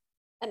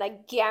 And I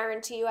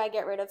guarantee you I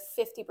get rid of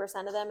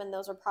 50% of them, and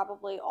those are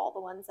probably all the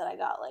ones that I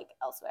got like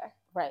elsewhere.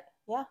 Right.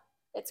 Yeah.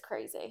 It's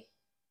crazy.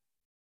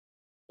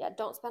 Yeah,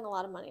 don't spend a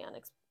lot of money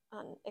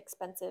on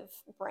expensive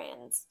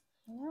brands.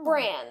 No.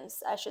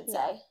 Brands, I should say.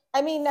 Yeah.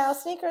 I mean, now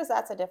sneakers,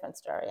 that's a different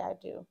story. I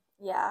do.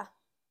 Yeah.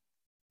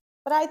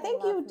 But I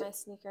think my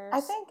sneakers.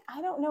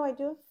 I don't know, I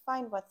do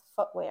find with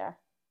footwear,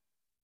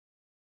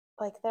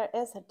 like there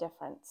is a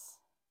difference.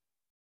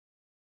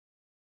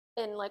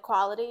 In like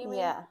quality, you mean?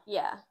 Yeah.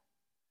 Yeah.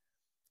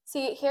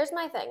 See, here's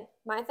my thing.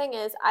 My thing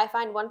is I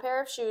find one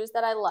pair of shoes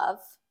that I love,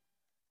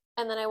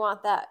 and then I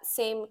want that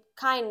same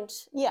kind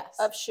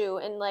of shoe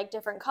in like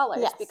different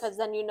colors because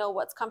then you know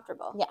what's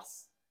comfortable.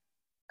 Yes.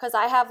 Because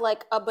I have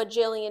like a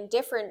bajillion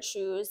different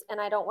shoes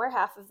and I don't wear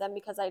half of them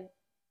because I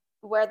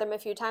wear them a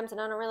few times and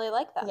I don't really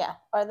like them. Yeah.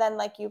 Or then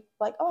like you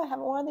like, oh, I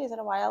haven't worn these in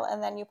a while,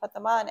 and then you put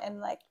them on and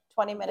like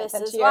 20 minutes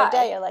into your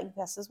day, you're like,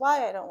 this is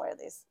why I don't wear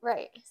these.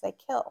 Right. Because they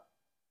kill.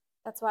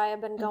 That's why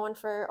I've been going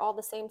for all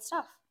the same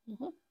stuff.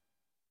 Mm-hmm.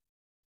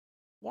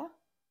 Yeah.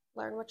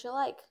 Learn what you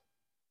like.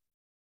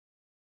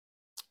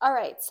 All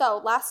right.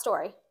 So last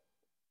story.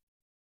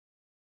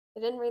 I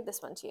didn't read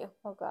this one to you.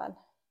 Oh, God.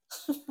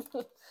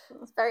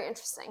 It's very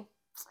interesting.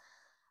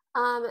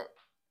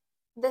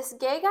 This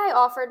gay guy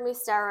offered me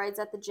steroids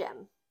at the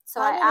gym.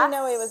 So How did you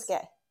know he was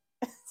gay?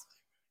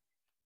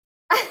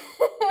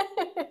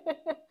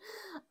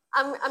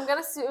 I'm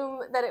gonna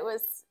assume that it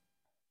was.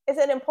 Is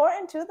it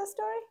important to the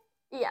story?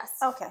 Yes.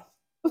 Okay.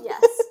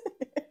 Yes.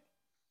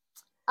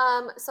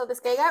 So this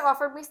gay guy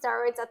offered me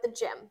steroids at the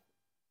gym,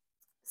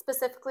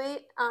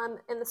 specifically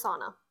in the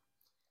sauna.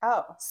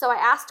 Oh. So I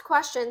asked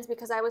questions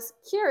because I was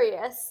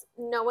curious.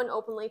 No one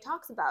openly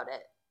talks about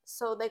it.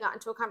 So they got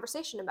into a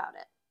conversation about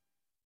it.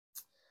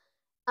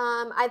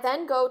 I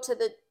then go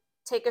to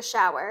take a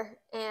shower,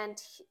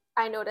 and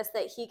I notice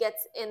that he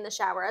gets in the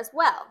shower as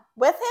well.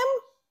 With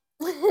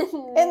him?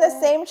 In the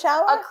same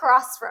shower?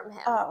 Across from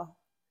him. Oh.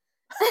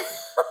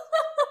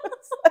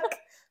 It's like,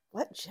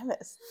 what gym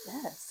is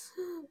this?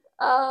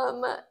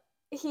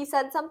 He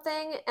said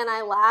something, and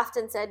I laughed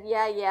and said,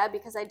 yeah,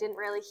 because I didn't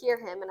really hear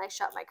him, and I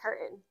shut my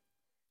curtain.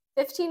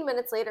 15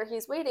 minutes later,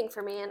 he's waiting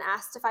for me and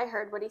asked if I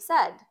heard what he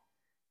said.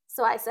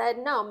 So I said,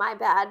 no, my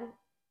bad.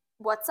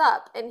 What's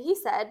up? And he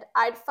said,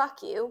 I'd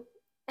fuck you.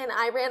 And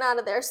I ran out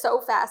of there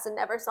so fast and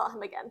never saw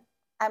him again.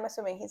 I'm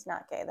assuming he's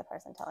not gay, the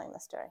person telling the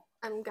story.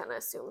 I'm gonna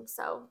assume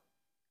so.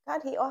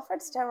 God, he offered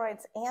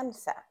steroids and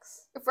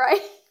sex. Right?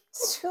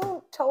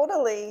 Two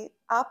totally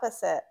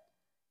opposite.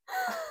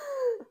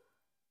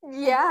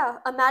 Yeah,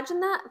 imagine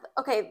that.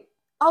 Okay.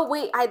 Oh,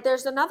 wait,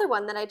 there's another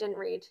one that I didn't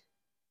read.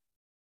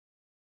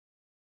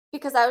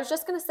 Because I was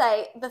just going to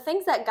say, the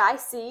things that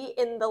guys see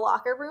in the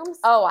locker rooms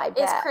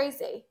is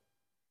crazy.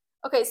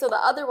 Okay, so the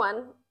other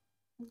one,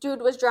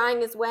 dude was drying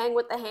his wang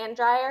with the hand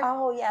dryer.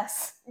 Oh,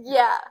 yes.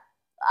 Yeah.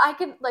 I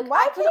could, like,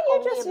 why can't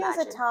you just use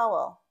a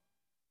towel?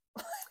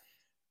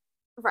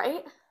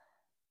 Right?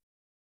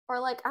 Or,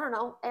 like, I don't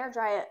know, air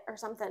dry it or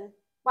something.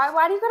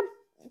 Why do you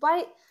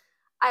gotta,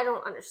 I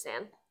don't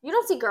understand. You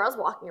don't see girls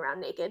walking around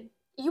naked.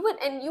 You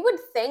would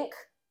think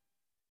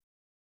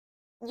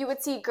you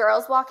would see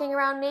girls walking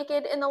around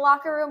naked in the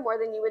locker room more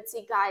than you would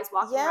see guys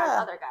walking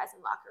around other guys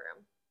in the locker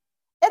room.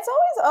 It's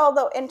always,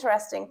 although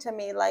interesting to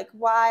me, like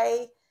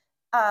why,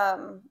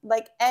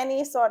 like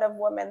any sort of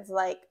women's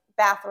like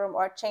bathroom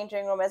or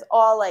changing room is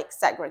all like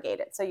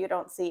segregated, so you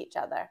don't see each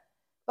other.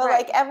 But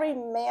like every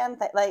man,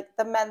 like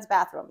the men's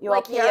bathroom, you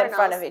all pee in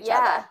front of each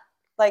other.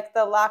 Like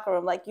the locker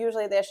room, like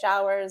usually their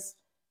showers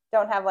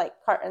don't have like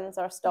curtains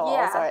or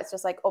stalls, or it's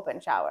just like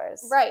open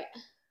showers. Right.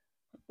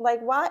 Like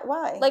why?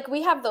 Like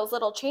we have those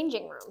little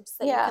changing rooms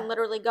that you can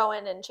literally go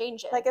in and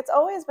change it. Like it's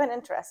always been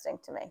interesting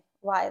to me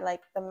why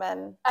like the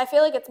men. I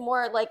feel like it's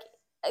more like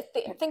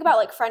think about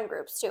like friend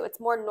groups too. It's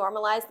more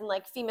normalized than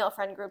like female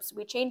friend groups.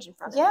 We change in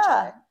front of each Yeah,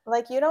 other.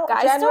 like you don't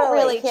Guys generally don't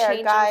really hear change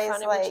in guys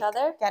front of like each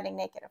other. getting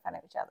naked in front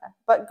of each other.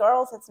 But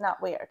girls, it's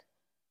not weird.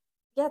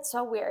 Yeah, it's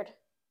so weird.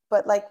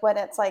 But like when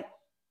it's like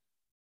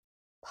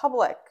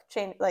public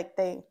change, like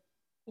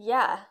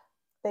Yeah,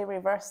 they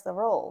reverse the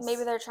roles.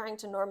 maybe they're trying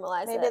to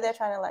normalize Maybe it. they're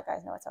trying to let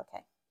guys know it's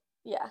okay.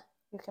 Yeah.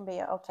 You can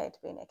be okay to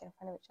be naked in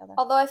front of each other.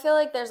 Although I feel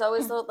like there's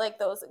always like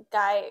those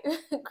guy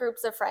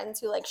groups of friends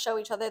who like show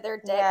each other their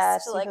dicks Yeah, to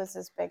see like who's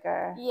is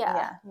bigger.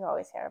 Yeah. You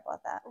always hear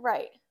about that.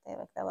 right. They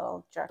like their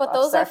little jerk But off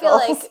those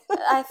circles.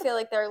 I feel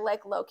like they're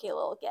like low key a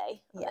little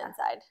gay on the Yeah.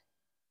 inside.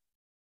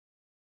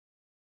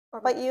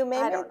 Or But you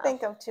made I me don't know.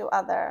 think of two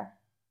other.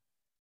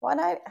 One,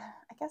 I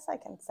guess I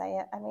can say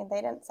it. I mean,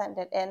 they didn't send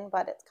it in,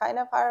 but it's kind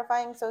of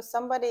horrifying. So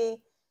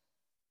somebody,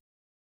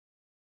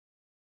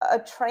 a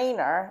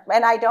trainer,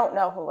 and I don't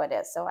know who it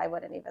is, so I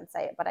wouldn't even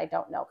say it, but I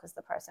don't know because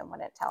the person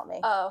wouldn't tell me.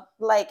 Oh,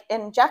 Like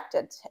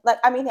injected, like,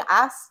 I mean, he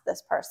asked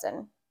this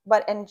person,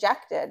 but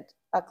injected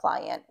a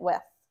client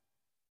with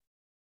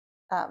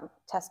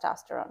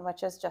testosterone,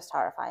 which is just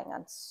horrifying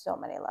on so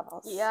many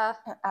levels. yeah,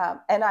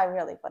 And I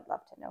really would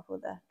love to know who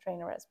the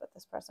trainer is, but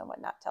this person would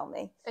not tell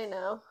me. I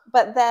know.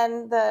 But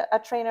then a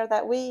trainer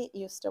that we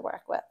used to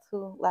work with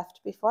who left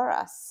before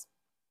us,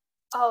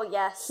 Oh,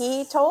 yes.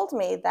 he told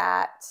me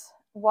that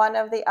one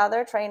of the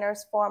other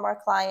trainer's former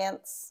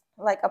clients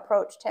like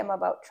approached him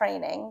about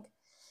training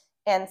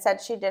and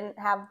said she didn't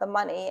have the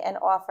money and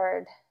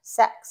offered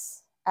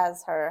sex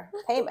as her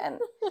payment.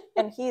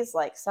 And he's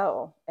like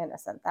so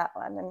innocent, that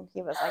one. And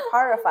he was like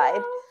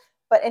horrified.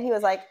 And he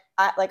was like,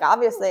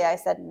 obviously I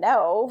said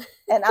no.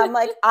 And I'm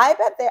like, I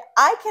bet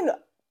I can,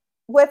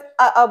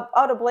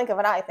 out a blink of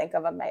an eye, think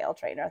of a male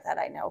trainer that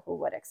I know who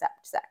would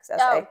accept sex as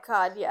Oh,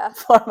 God, yeah. a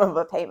form of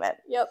a payment.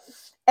 Yep.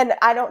 And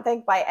I don't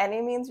think by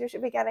any means you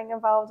should be getting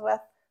involved with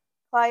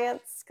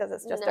clients because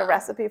it's just a No.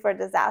 recipe for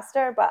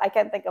disaster. But I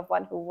can't think of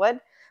one who would.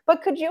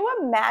 But could you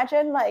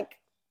imagine like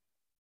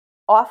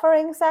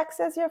offering sex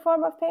as your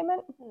form of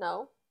payment?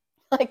 No.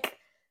 Like,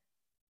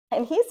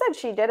 and he said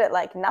she did it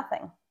like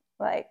nothing.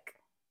 Like,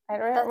 I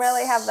don't That's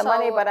really have the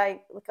money, so- but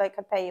I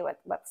could pay you with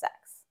sex.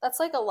 That's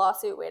like a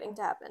lawsuit waiting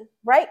to happen.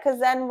 Right? Because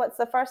then what's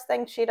the first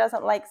thing? She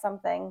doesn't like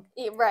something.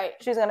 Right.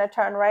 She's going to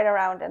turn right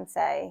around and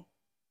say,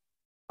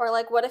 Or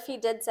like, what if he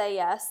did say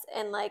yes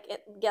and like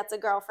it gets a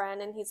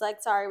girlfriend and he's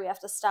like, sorry, we have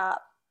to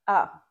stop.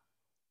 oh,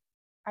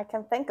 I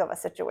can think of a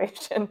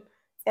situation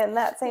in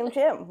that same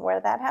gym where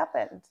that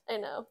happened. I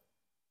know.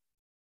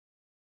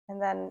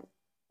 And then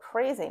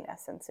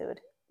craziness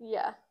ensued.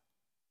 Yeah.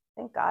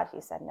 Thank God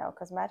he said no,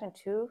 because imagine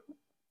two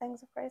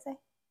things of crazy.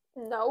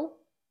 No.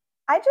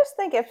 I just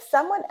think if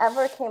someone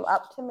ever came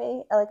up to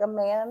me, like a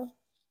man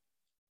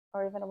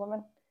or even a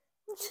woman,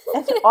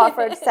 and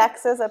offered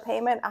sex as a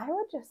payment, I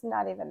would just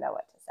not even know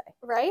what to say.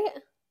 Right?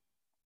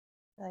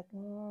 Like,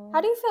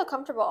 How do you feel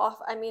comfortable off?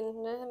 I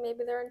mean, maybe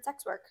they're in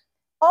sex work.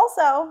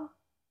 Also,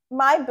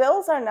 my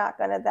bills are not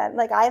going to then,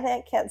 like,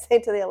 I can't say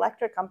to the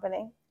electric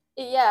company,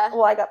 Yeah.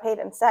 well, I got paid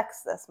in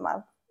sex this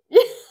month.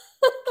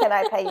 Can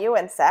I pay you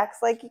in sex?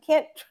 Like, you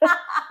can't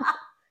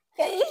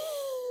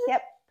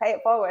yep, pay it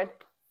forward.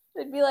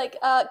 It'd be like,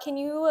 can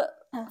you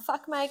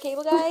fuck my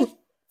cable guy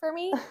for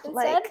me instead?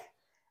 Like,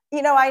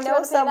 you know, I Do you know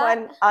wanna pay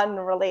someone that?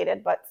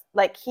 unrelated, but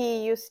like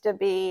he used to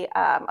be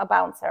a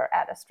bouncer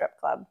at a strip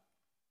club.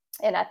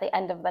 And at the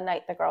end of the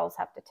night, the girls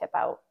have to tip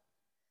out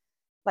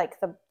like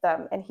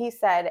them. And he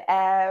said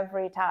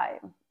every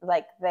time,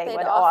 like they They'd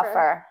would offer.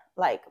 offer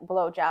like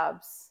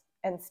blowjobs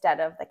instead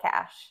of the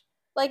cash.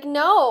 Like,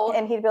 no.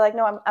 And he'd be like,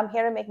 no, I'm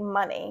here to make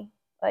money.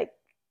 Like,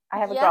 I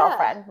have a Yeah.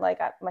 girlfriend. Like,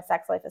 my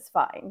sex life is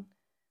fine.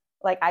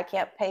 Like, I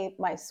can't pay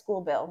my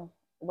school bill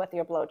with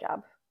your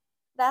blowjob.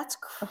 That's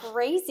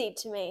crazy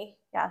to me.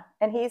 Yeah.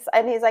 And he's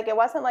like, it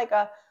wasn't like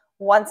a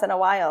once in a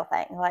while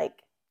thing,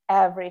 like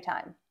every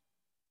time.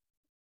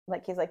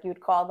 Like, he's like, you'd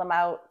call them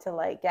out to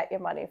like get your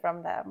money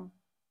from them.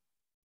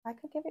 I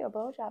could give you a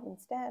blowjob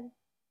instead.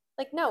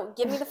 Like, no,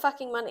 give me the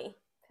fucking money.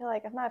 I feel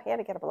like I'm not here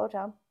to get a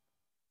blowjob. I'm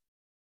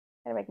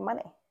here to make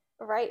money.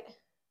 Right.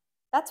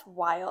 That's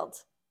wild.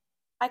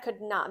 I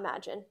could not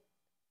imagine.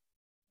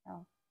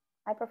 No.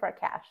 I prefer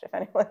cash if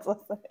anyone's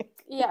listening.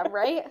 Yeah,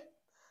 right?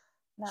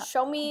 Not-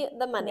 Show me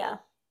the money. Yeah.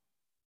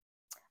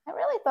 I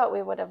really thought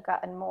we would have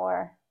gotten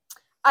more.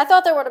 I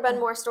thought there would have been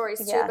more stories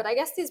too, Yeah. but I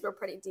guess these were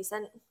pretty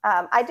decent.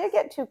 I did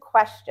get 2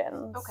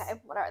 questions. Okay,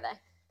 what are they?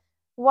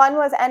 One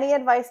was any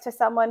advice to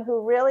someone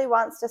who really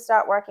wants to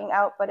start working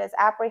out but is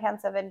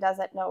apprehensive and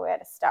doesn't know where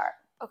to start?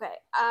 Okay.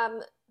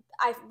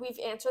 We've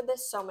answered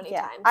this so many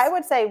Yeah. times. I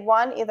would say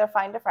 1, either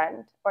find a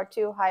friend, or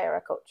 2, hire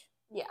a coach.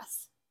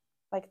 Yes.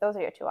 Like those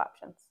are your 2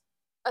 options.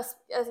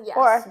 Yes.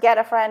 Or get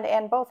a friend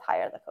and both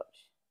hire the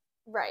coach.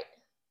 right.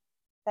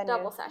 Then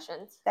Double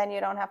sessions. Then you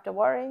don't have to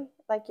worry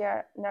like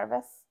you're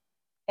nervous,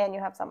 and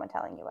you have someone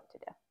telling you what to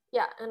do.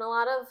 Yeah, and a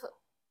lot of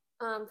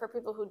for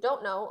people who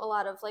don't know, a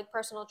lot of like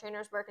personal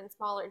trainers work in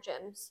smaller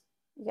gyms.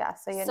 Yeah,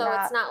 so It's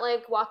not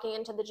like walking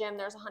into the gym,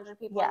 there's 100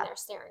 people Yeah. in there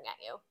staring at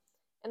you.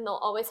 And they'll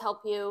always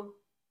help you,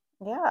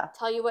 Yeah.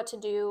 tell you what to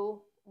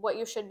do, what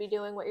you should be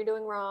doing, what you're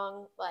doing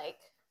wrong, like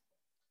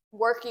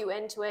work you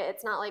into it.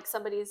 It's not like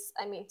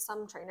I mean,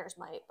 some trainers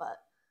might, but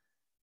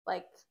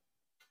like,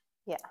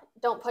 Yeah.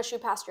 don't push you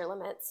past your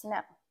limits.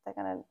 No, they're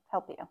going to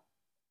help you.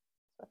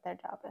 That's what their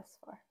job is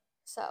for.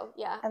 So,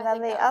 yeah. And I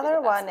then think the that would be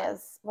other best one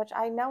is, which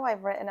I know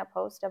I've written a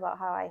post about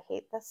how I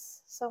hate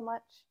this so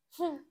much.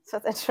 So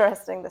it's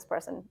interesting. This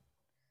person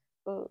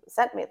who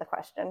sent me the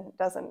question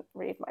doesn't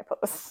read my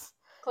posts.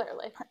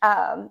 Clearly.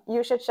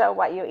 You should show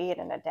what you eat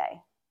in a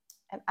day.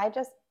 And I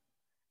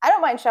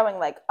don't mind showing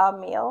like a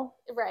meal,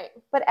 Right.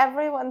 but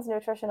everyone's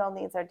nutritional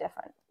needs are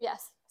different.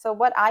 Yes. So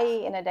what I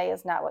eat in a day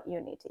is not what you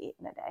need to eat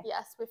in a day.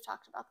 Yes, we've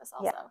talked about this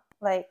also. Yeah.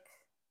 Like,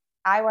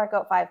 I work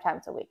out 5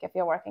 times a week. If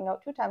you're working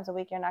out 2 times a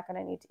week, you're not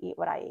going to need to eat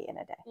what I eat in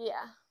a day.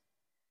 Yeah.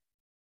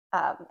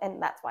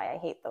 And that's why I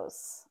hate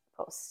those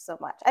posts so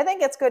much. I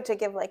think it's good to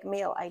give like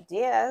meal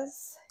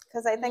ideas,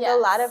 because I think a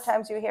lot of Yes.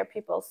 times you hear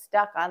people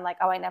stuck on like,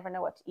 oh, I never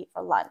know what to eat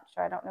for lunch,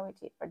 or I don't know what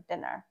to eat for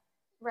dinner.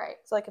 Right.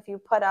 So like if you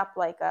put up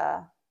like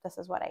this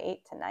is what I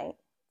ate tonight,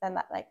 then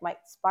that like might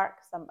spark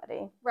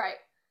somebody. Right.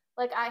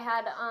 Like I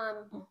had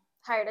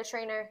hired a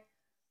trainer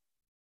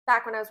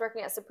back when I was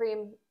working at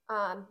Supreme.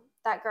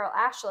 That girl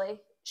Ashley,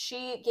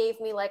 she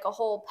gave me like a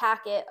whole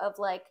packet of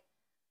like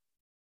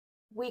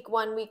week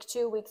 1, week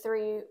 2, week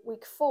 3,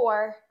 week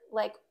 4,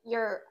 like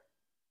your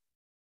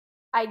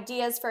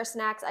ideas for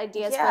snacks,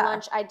 ideas for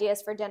lunch,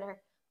 ideas for dinner.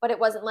 But it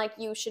wasn't like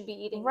you should be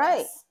eating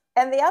this.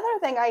 And the other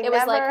thing It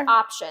was like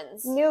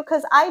options. knew,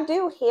 because I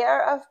do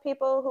hear of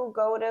people who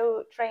go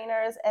to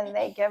trainers and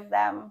they give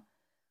them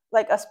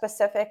like a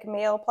specific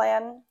meal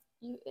plan.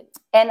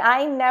 And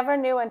I never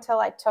knew until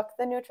I took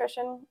the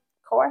nutrition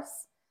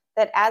course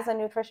that as a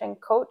nutrition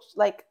coach,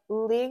 like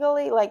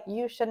legally, like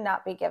you should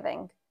not be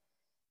giving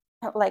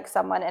like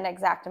someone an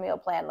exact meal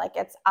plan. Like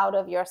it's out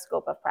of your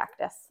scope of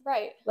practice.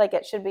 Right. Like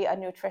it should be a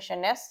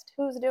nutritionist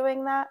who's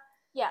doing that.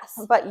 Yes.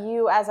 But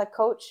you as a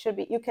coach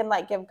you can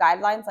like give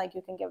guidelines, like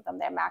you can give them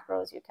their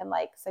macros, you can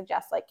like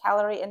suggest like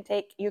calorie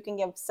intake, you can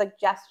give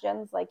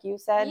suggestions like you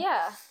said.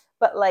 Yeah.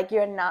 But like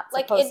you're not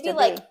supposed to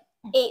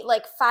be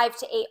like 5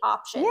 to 8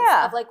 options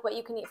of like what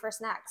you can eat for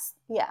snacks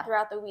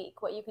throughout the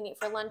week, what you can eat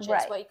for lunches,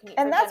 what you can eat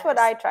for and that's dinners. what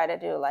I try to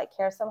do, like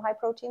here's some high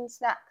protein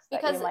snacks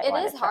because it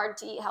is hard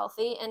to eat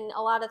healthy, and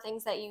a lot of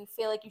things that you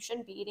feel like you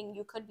shouldn't be eating,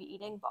 you could be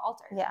eating, but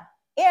altered.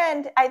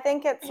 And I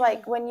think it's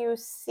like when you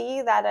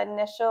see that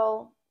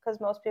initial, because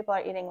most people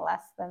are eating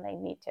less than they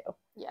need to,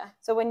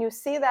 so when you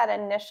see that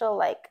initial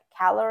like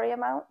calorie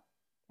amount,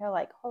 you're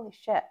like, holy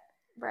shit.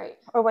 Right.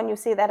 Or when you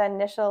see that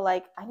initial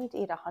like, I need to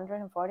eat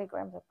 140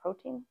 grams of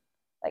protein,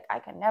 like I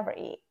can never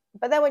eat.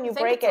 But then when you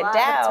break it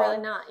down, it's really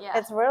not.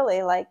 It's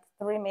really like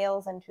 3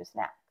 meals and 2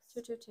 snacks.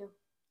 2.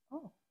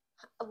 Oh,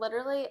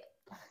 literally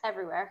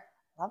everywhere.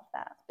 Love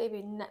that.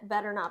 Baby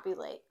better not be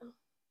late.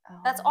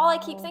 That's all I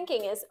keep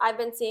thinking is I've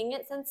been seeing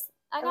it since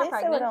I got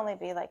pregnant. It would only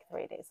be like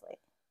 3 days late.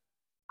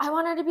 I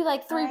want her to be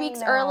like 3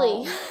 weeks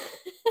early.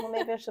 Well,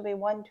 maybe it should be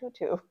 1, 2,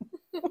 2.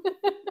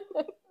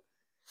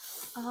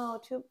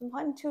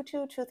 1, 2,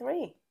 2, 2,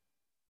 3.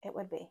 It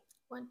would be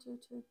 1, 2,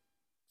 2,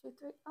 2,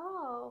 3.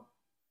 Oh,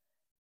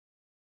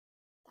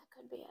 that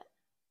could be it.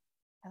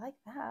 I like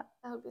that.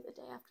 That would be the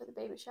day after the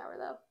baby shower,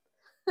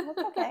 though.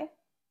 That's okay.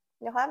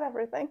 You'll have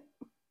everything.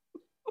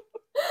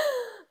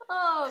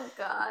 Oh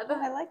God.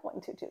 I like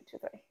 1, 2, 2, 2,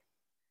 3.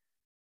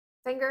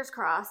 Fingers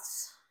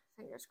crossed.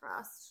 Fingers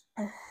crossed.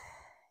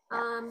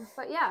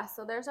 But yeah,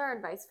 so there's our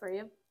advice for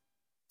you.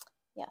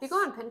 Yes. If you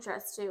go on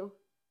Pinterest too,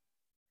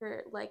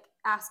 for like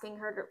asking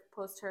her to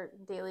post her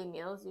daily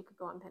meals, you could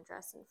go on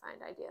Pinterest and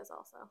find ideas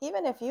also.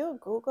 Even if you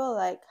Google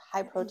like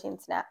high protein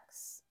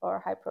snacks or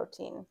high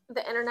protein,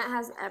 the internet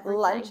has everything.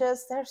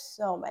 Lunches, there's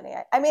so many.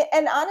 I mean,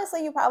 and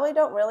honestly, you probably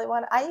don't really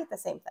want I eat the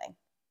same thing.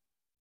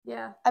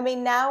 Yeah. I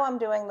mean, now I'm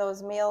doing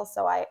those meals,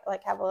 so I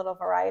like have a little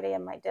variety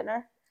in my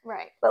dinner.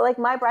 Right. But like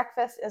my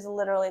breakfast is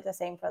literally the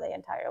same for the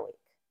entire week.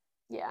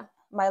 Yeah.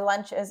 My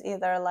lunch is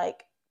either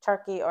like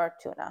turkey or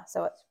tuna,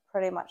 so it's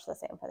pretty much the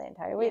same for the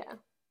entire week. Yeah.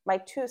 My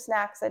 2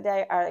 snacks a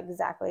day are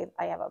exactly,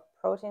 I have a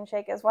protein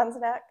shake as one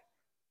snack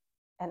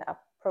and a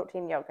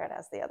protein yogurt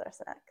as the other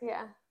snack.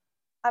 Yeah.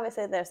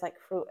 Obviously, there's like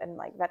fruit and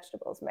like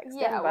vegetables mixed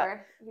in,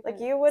 but like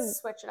you would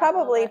switch it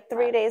probably up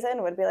 3 days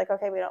in would be like,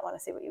 okay, we don't want to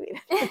see what you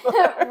eat.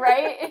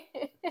 Right?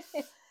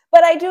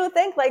 But I do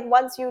think like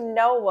once you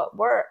know what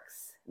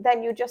works,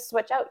 then you just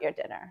switch out your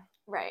dinner.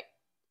 Right.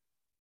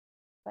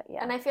 But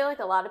yeah. And I feel like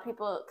a lot of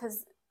people,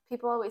 because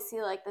people always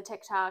see like the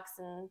TikToks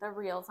and the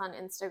reels on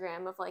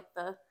Instagram of like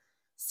the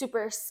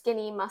super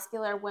skinny,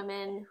 muscular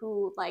women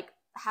who like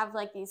have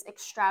like these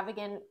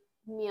extravagant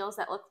meals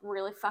that look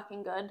really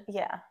fucking good.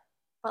 Yeah.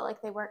 But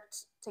like they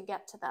worked to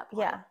get to that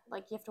point. Yeah.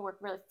 Like you have to work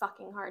really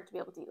fucking hard to be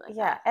able to eat like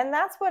that. Yeah. And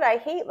that's what I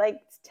hate. Like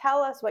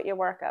tell us what your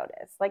workout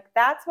is. Like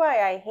that's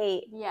why I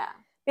hate. Yeah.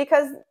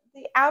 Because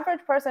the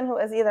average person who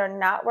is either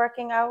not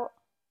working out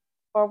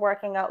or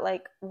working out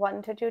like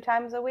 1 to 2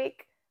 times a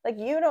week, like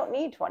you don't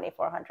need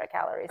 2,400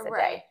 calories a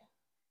day.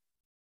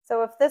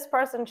 So if this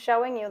person's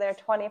showing you their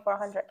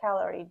 2,400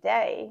 calorie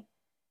day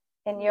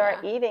and you're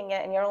eating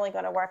it and you're only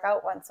going to work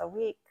out once a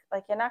week,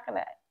 Like, you're not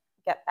gonna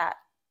get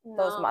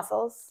those No.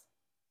 muscles.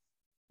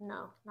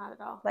 No, not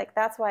at all. Like,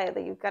 that's why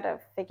you've got to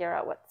figure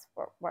out what's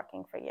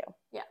working for you.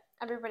 Yeah,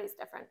 everybody's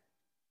different.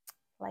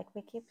 Like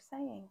we keep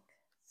saying,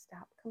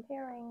 stop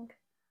comparing.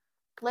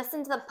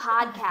 Listen to the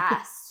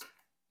podcast.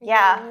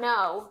 Yeah.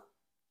 No.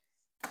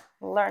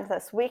 Learned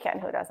this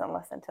weekend who doesn't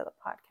listen to the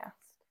podcast.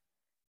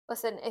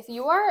 Listen, if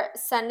you are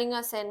sending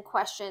us in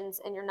questions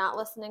and you're not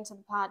listening to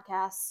the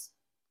podcast,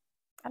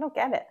 I don't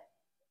get it.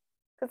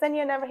 Because then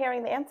you're never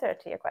hearing the answer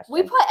to your question.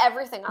 we put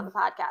everything on the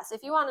podcast.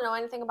 If you want to know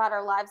anything about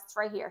our lives, it's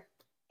right here.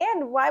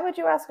 And why would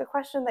you ask a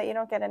question that you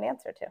don't get an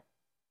answer to?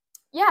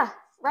 Yeah,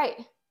 right.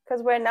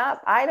 Because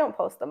I don't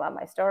post them on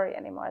my story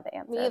anymore, the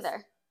answers. Me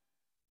either.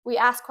 We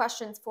ask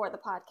questions for the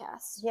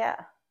podcast. Yeah.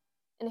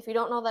 And if you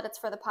don't know that it's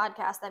for the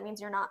podcast, that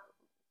means you're not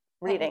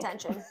paying Reading.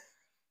 attention.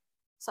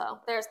 So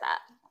there's that.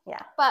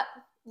 Yeah. But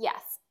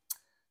yes.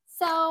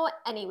 So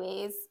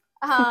anyways,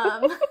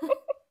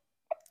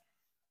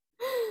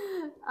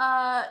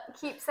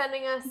 keep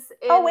sending us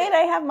in. Oh, wait,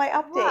 I have my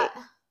update. What?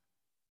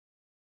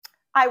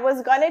 I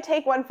was going to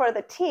take one for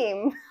the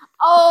team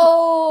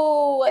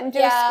Oh, and do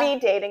speed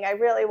dating. I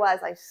really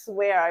was. I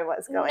swear I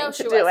was going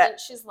to do it.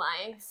 She's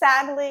lying.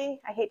 Sadly,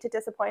 I hate to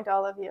disappoint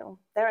all of you.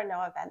 There are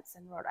no events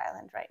in Rhode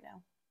Island right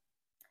now.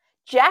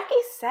 Jackie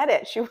said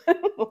it. She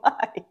wouldn't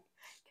lie.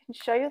 Can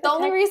show you The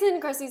only reason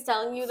Chrissy's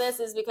telling you this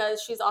is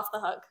because she's off the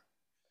hook.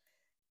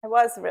 I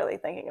was really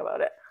thinking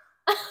about it,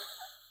 I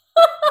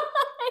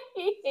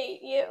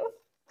hate you.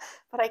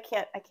 but I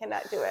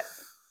cannot do it.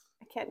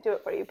 I can't do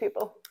it for you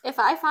people. If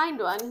I find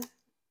one,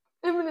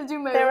 I'm going to do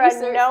my There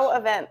research. are no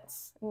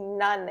events,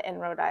 none in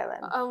Rhode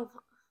Island.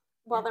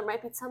 Well, there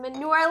might be some in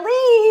New Orleans.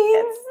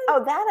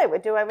 That I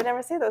would do. I would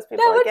never see those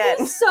people That would again.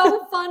 be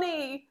so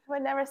funny. I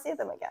would never see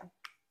them again.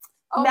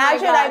 Oh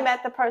Imagine my God. I met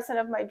the person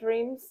of my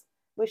dreams.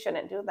 We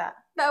shouldn't do that.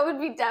 That would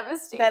be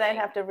devastating. Then I'd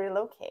have to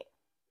relocate.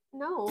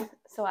 No.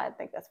 So I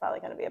think that's probably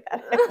going to be a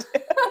bad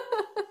idea.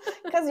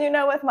 Because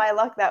with my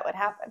luck, that would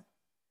happen.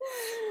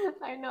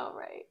 I know,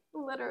 right?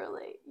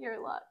 Literally,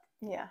 your luck.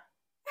 Yeah.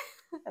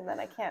 And then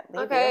I can't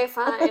leave Okay, you.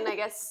 fine. I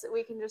guess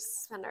we can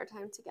just spend our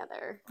time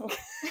together. Guess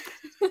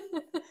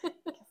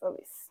I'll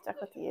be stuck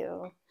with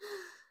you.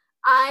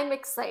 I'm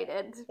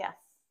excited. Yes.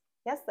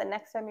 Yes, the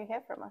next time you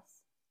hear from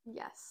us,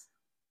 Yes.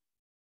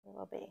 we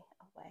will be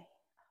away.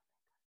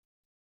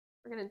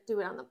 We're going to do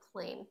it on the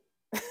plane.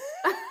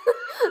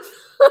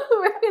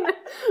 We're going to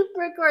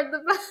record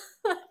the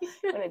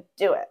I'm going to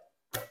do it.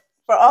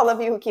 For all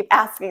of you who keep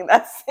asking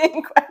that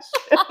same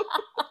question.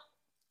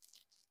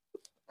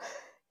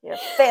 Your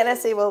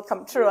fantasy will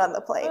come true on the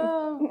plane.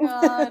 Oh,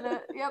 God.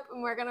 Yep,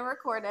 and we're going to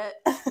record it.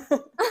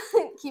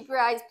 Keep your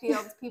eyes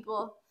peeled,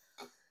 people.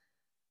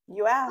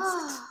 You asked.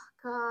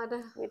 Oh,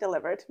 God. We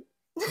delivered.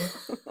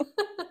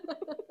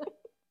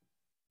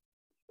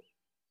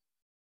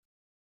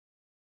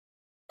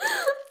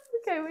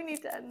 Okay, we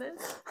need to end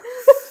this.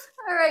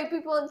 All right,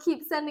 people,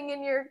 keep sending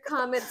in your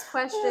comments,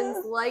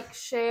 questions, like,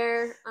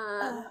 share.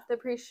 The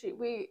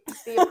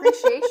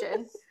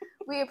appreciation.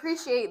 We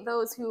appreciate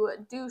those who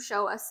do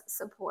show us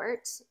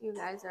support. You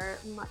guys are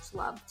much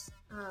loved.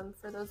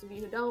 For those of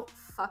you who don't,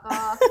 fuck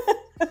off.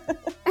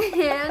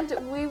 And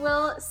we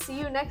will see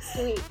you next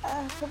week.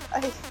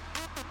 Bye.